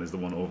 7 one is the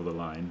one over the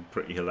line,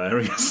 pretty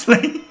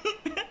hilariously.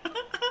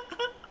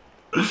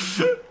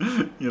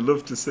 You'd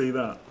love to see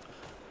that.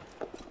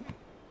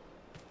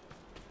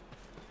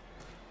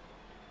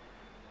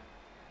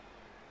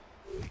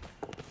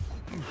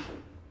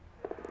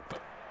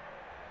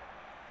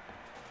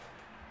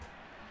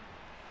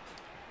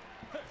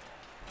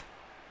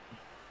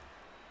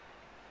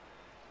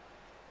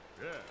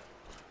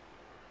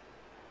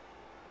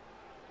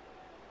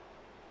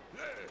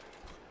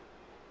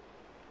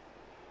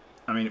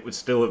 I mean, it would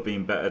still have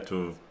been better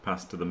to have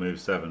passed to the move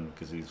 7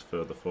 because he's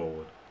further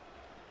forward.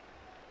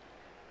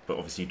 But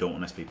obviously you don't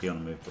want SPP on a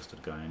move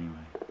busted guy anyway.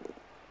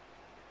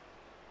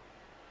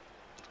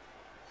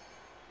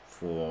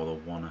 For the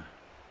wanna.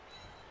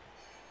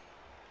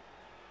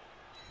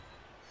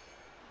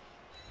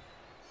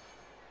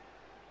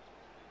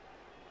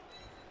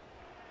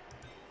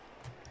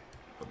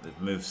 But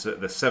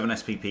the 7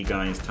 SPP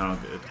guy is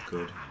targeted.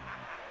 Good.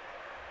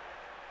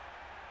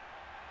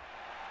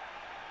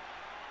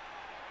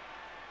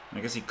 I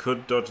guess he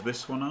could dodge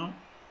this one out.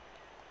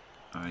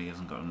 Oh, he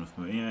hasn't got enough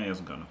movement. Yeah, he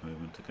hasn't got enough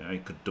movement to get. He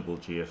could double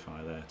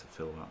GFI there to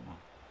fill that one.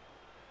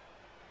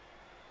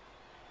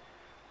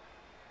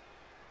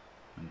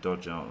 And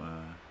dodge out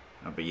there.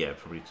 Oh, but yeah,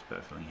 probably just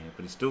better filling here.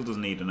 But he still does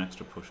need an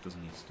extra push,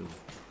 doesn't he? He's still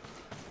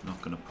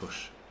not going to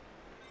push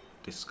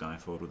this guy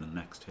forward with the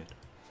next hit.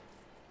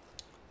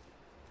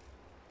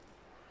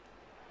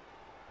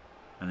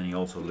 And then he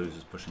also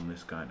loses pushing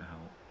this guy to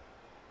help.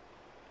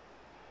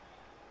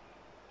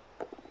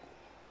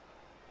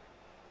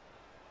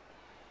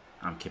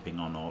 I'm keeping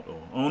on auto.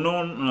 Oh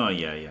no,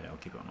 yeah, I'll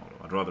keep it on auto.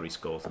 I'd rather he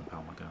scores than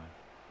power my guy.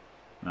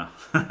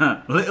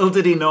 No. Little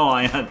did he know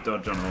I had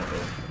dodge on auto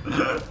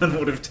and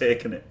would have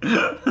taken it.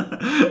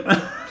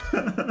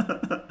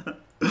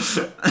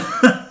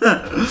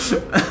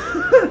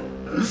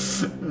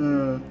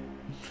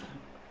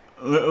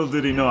 Little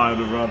did he know I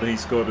would have rather he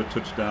scored a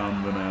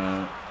touchdown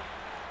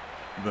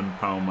than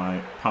power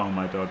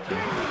my dodge.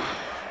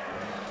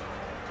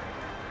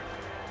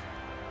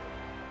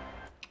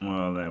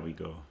 Well, there we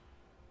go.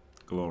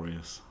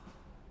 Glorious.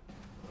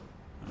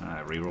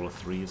 Reroll a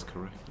 3 is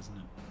correct, isn't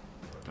it?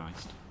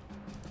 Diced.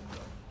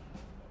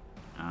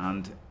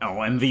 And, oh,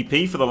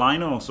 MVP for the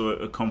Lino, so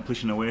a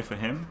completion away for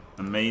him.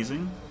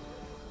 Amazing.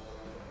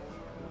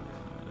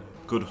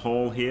 Good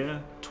haul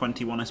here,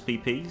 21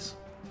 SPPs.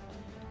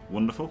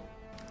 Wonderful.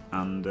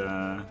 And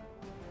a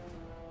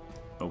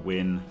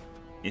win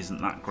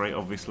isn't that great,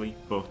 obviously,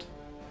 but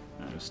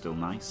it was still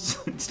nice.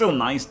 It's still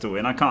nice to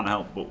win. I can't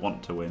help but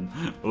want to win.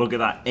 But look at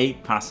that.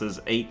 8 passes,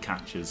 8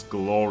 catches.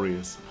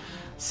 Glorious.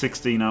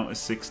 16 out of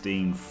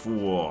 16.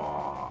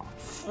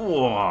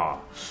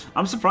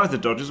 I'm surprised the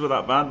dodges were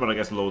that bad, but I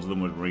guess loads of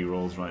them were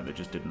rerolls, right? That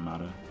just didn't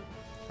matter.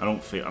 I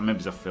don't feel... Maybe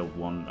I failed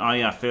one. Oh,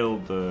 yeah, I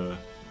failed the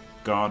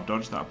guard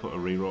dodge that I put a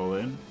reroll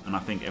in. And I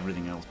think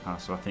everything else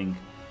passed. So I think,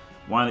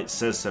 while it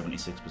says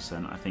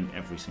 76%, I think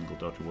every single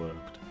dodge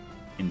worked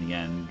in the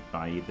end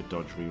by either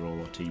dodge reroll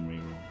or team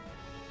reroll.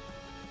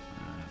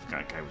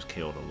 That guy was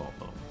killed a lot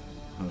though.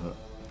 And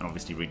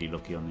obviously really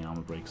lucky on the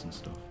armor breaks and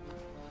stuff.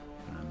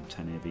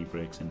 10 AV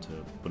breaks into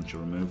a bunch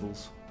of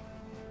removals.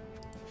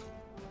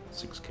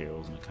 6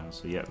 KOs and a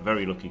cast. So yeah,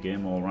 very lucky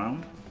game all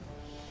round.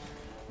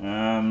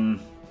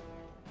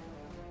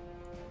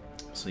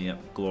 So yeah,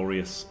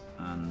 glorious.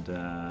 And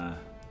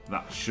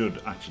that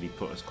should actually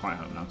put us quite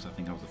high now because I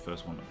think I was the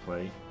first one to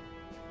play.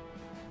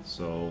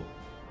 So,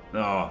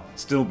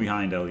 still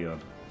behind Elyod,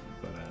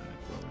 but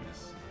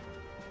glorious.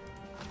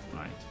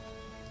 Right.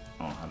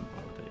 Oh, I hadn't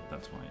validated.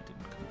 That's why it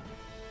didn't come on.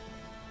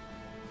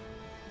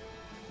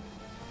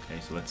 Okay,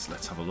 so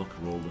let's have a look.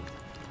 Roll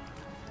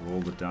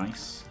the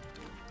dice.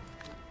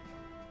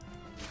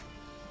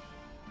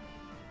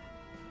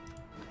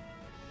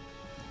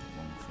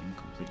 Wrong thing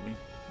completely.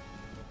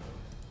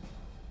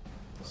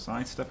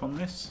 Sidestep on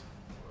this.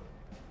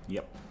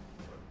 Yep.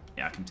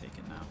 Yeah, I can take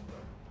it now.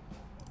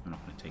 I'm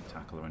not going to take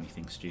tackle or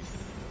anything stupid.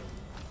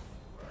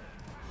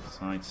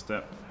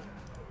 Sidestep.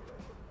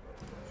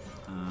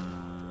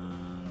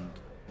 And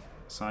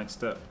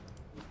sidestep.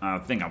 I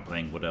think I'm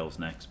playing Wood Elves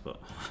next, but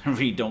I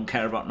really don't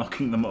care about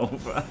knocking them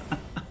over.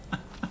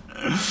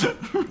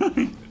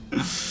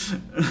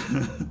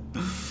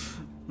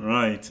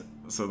 Right,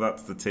 so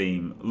that's the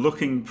team.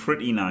 Looking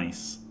pretty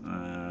nice.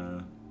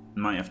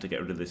 Might have to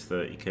get rid of this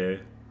 30k.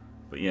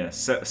 But yeah,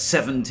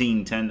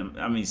 1710.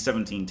 I mean,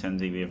 1710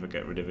 TV if I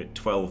get rid of it.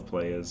 12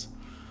 players.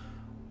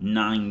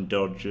 9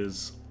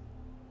 dodgers.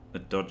 A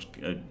dodge,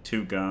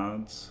 2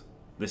 guards.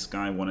 This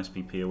guy, 1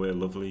 SPP away,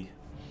 lovely.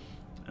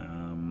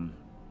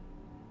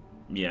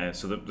 Yeah,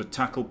 so the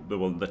tackle,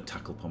 well, the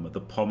tackle pommer,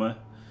 the pommer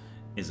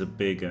is a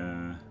big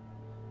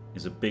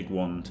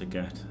one to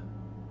get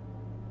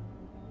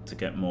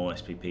more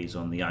SPPs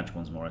on. The edge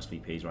one's more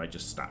SPPs, right?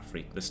 Just stat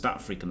freak. The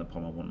stat freak and the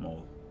pommer want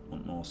more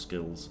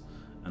skills,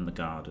 and the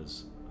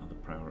guarders are the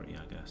priority,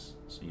 I guess.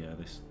 So yeah,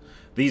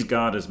 these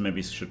guarders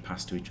maybe should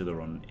pass to each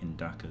other in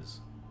Dackers,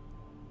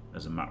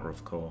 as a matter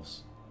of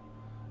course,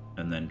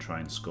 and then try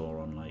and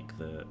score on like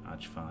the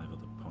edge 5 or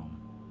the pom.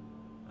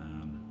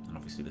 And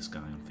obviously this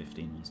guy on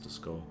 15 wants to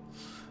score.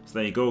 So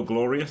there you go,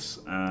 glorious.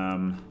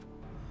 GG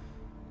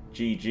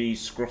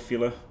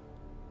Scrofulla.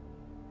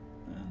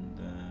 And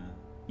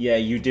yeah,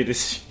 you did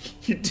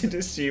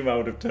assume I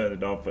would have turned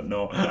it off, but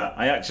no,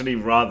 I actually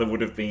rather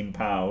would have been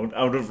powed.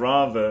 I would have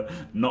rather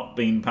not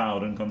been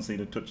powed and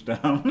conceded a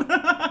touchdown.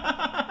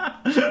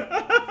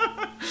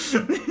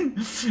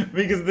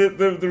 Because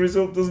the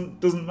result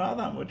doesn't matter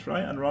that much,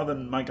 right? I'd rather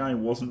my guy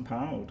wasn't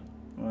powed.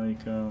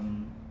 Like,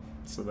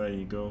 so there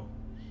you go.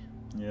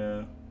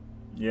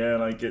 Yeah,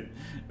 like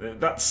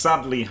that's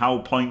sadly how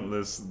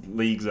pointless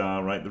leagues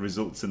are, right? The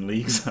results in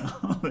leagues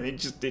are.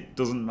 It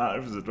doesn't matter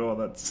if it's a draw.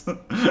 That's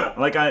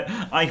like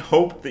I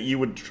hope that you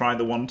would try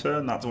the 1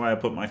 turn. That's why I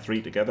put my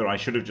 3 together. I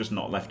should have just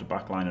not left a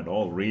backline at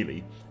all,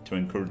 really, to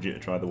encourage you to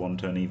try the 1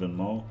 turn even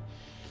more.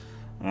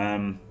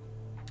 I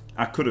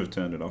could have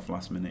turned it off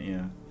last minute,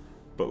 yeah.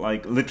 But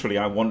like literally,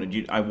 I want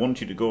you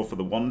to go for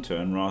the 1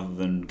 turn rather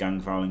than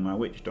gang fouling my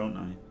witch, don't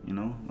I? You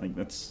know, like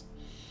that's.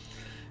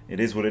 It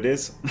is what it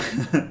is.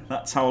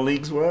 That's how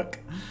leagues work.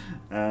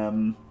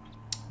 But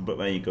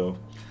there you go.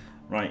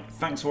 Right,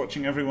 thanks for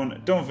watching,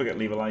 everyone. Don't forget to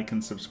leave a like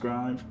and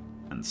subscribe,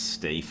 and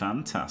stay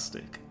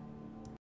fantastic.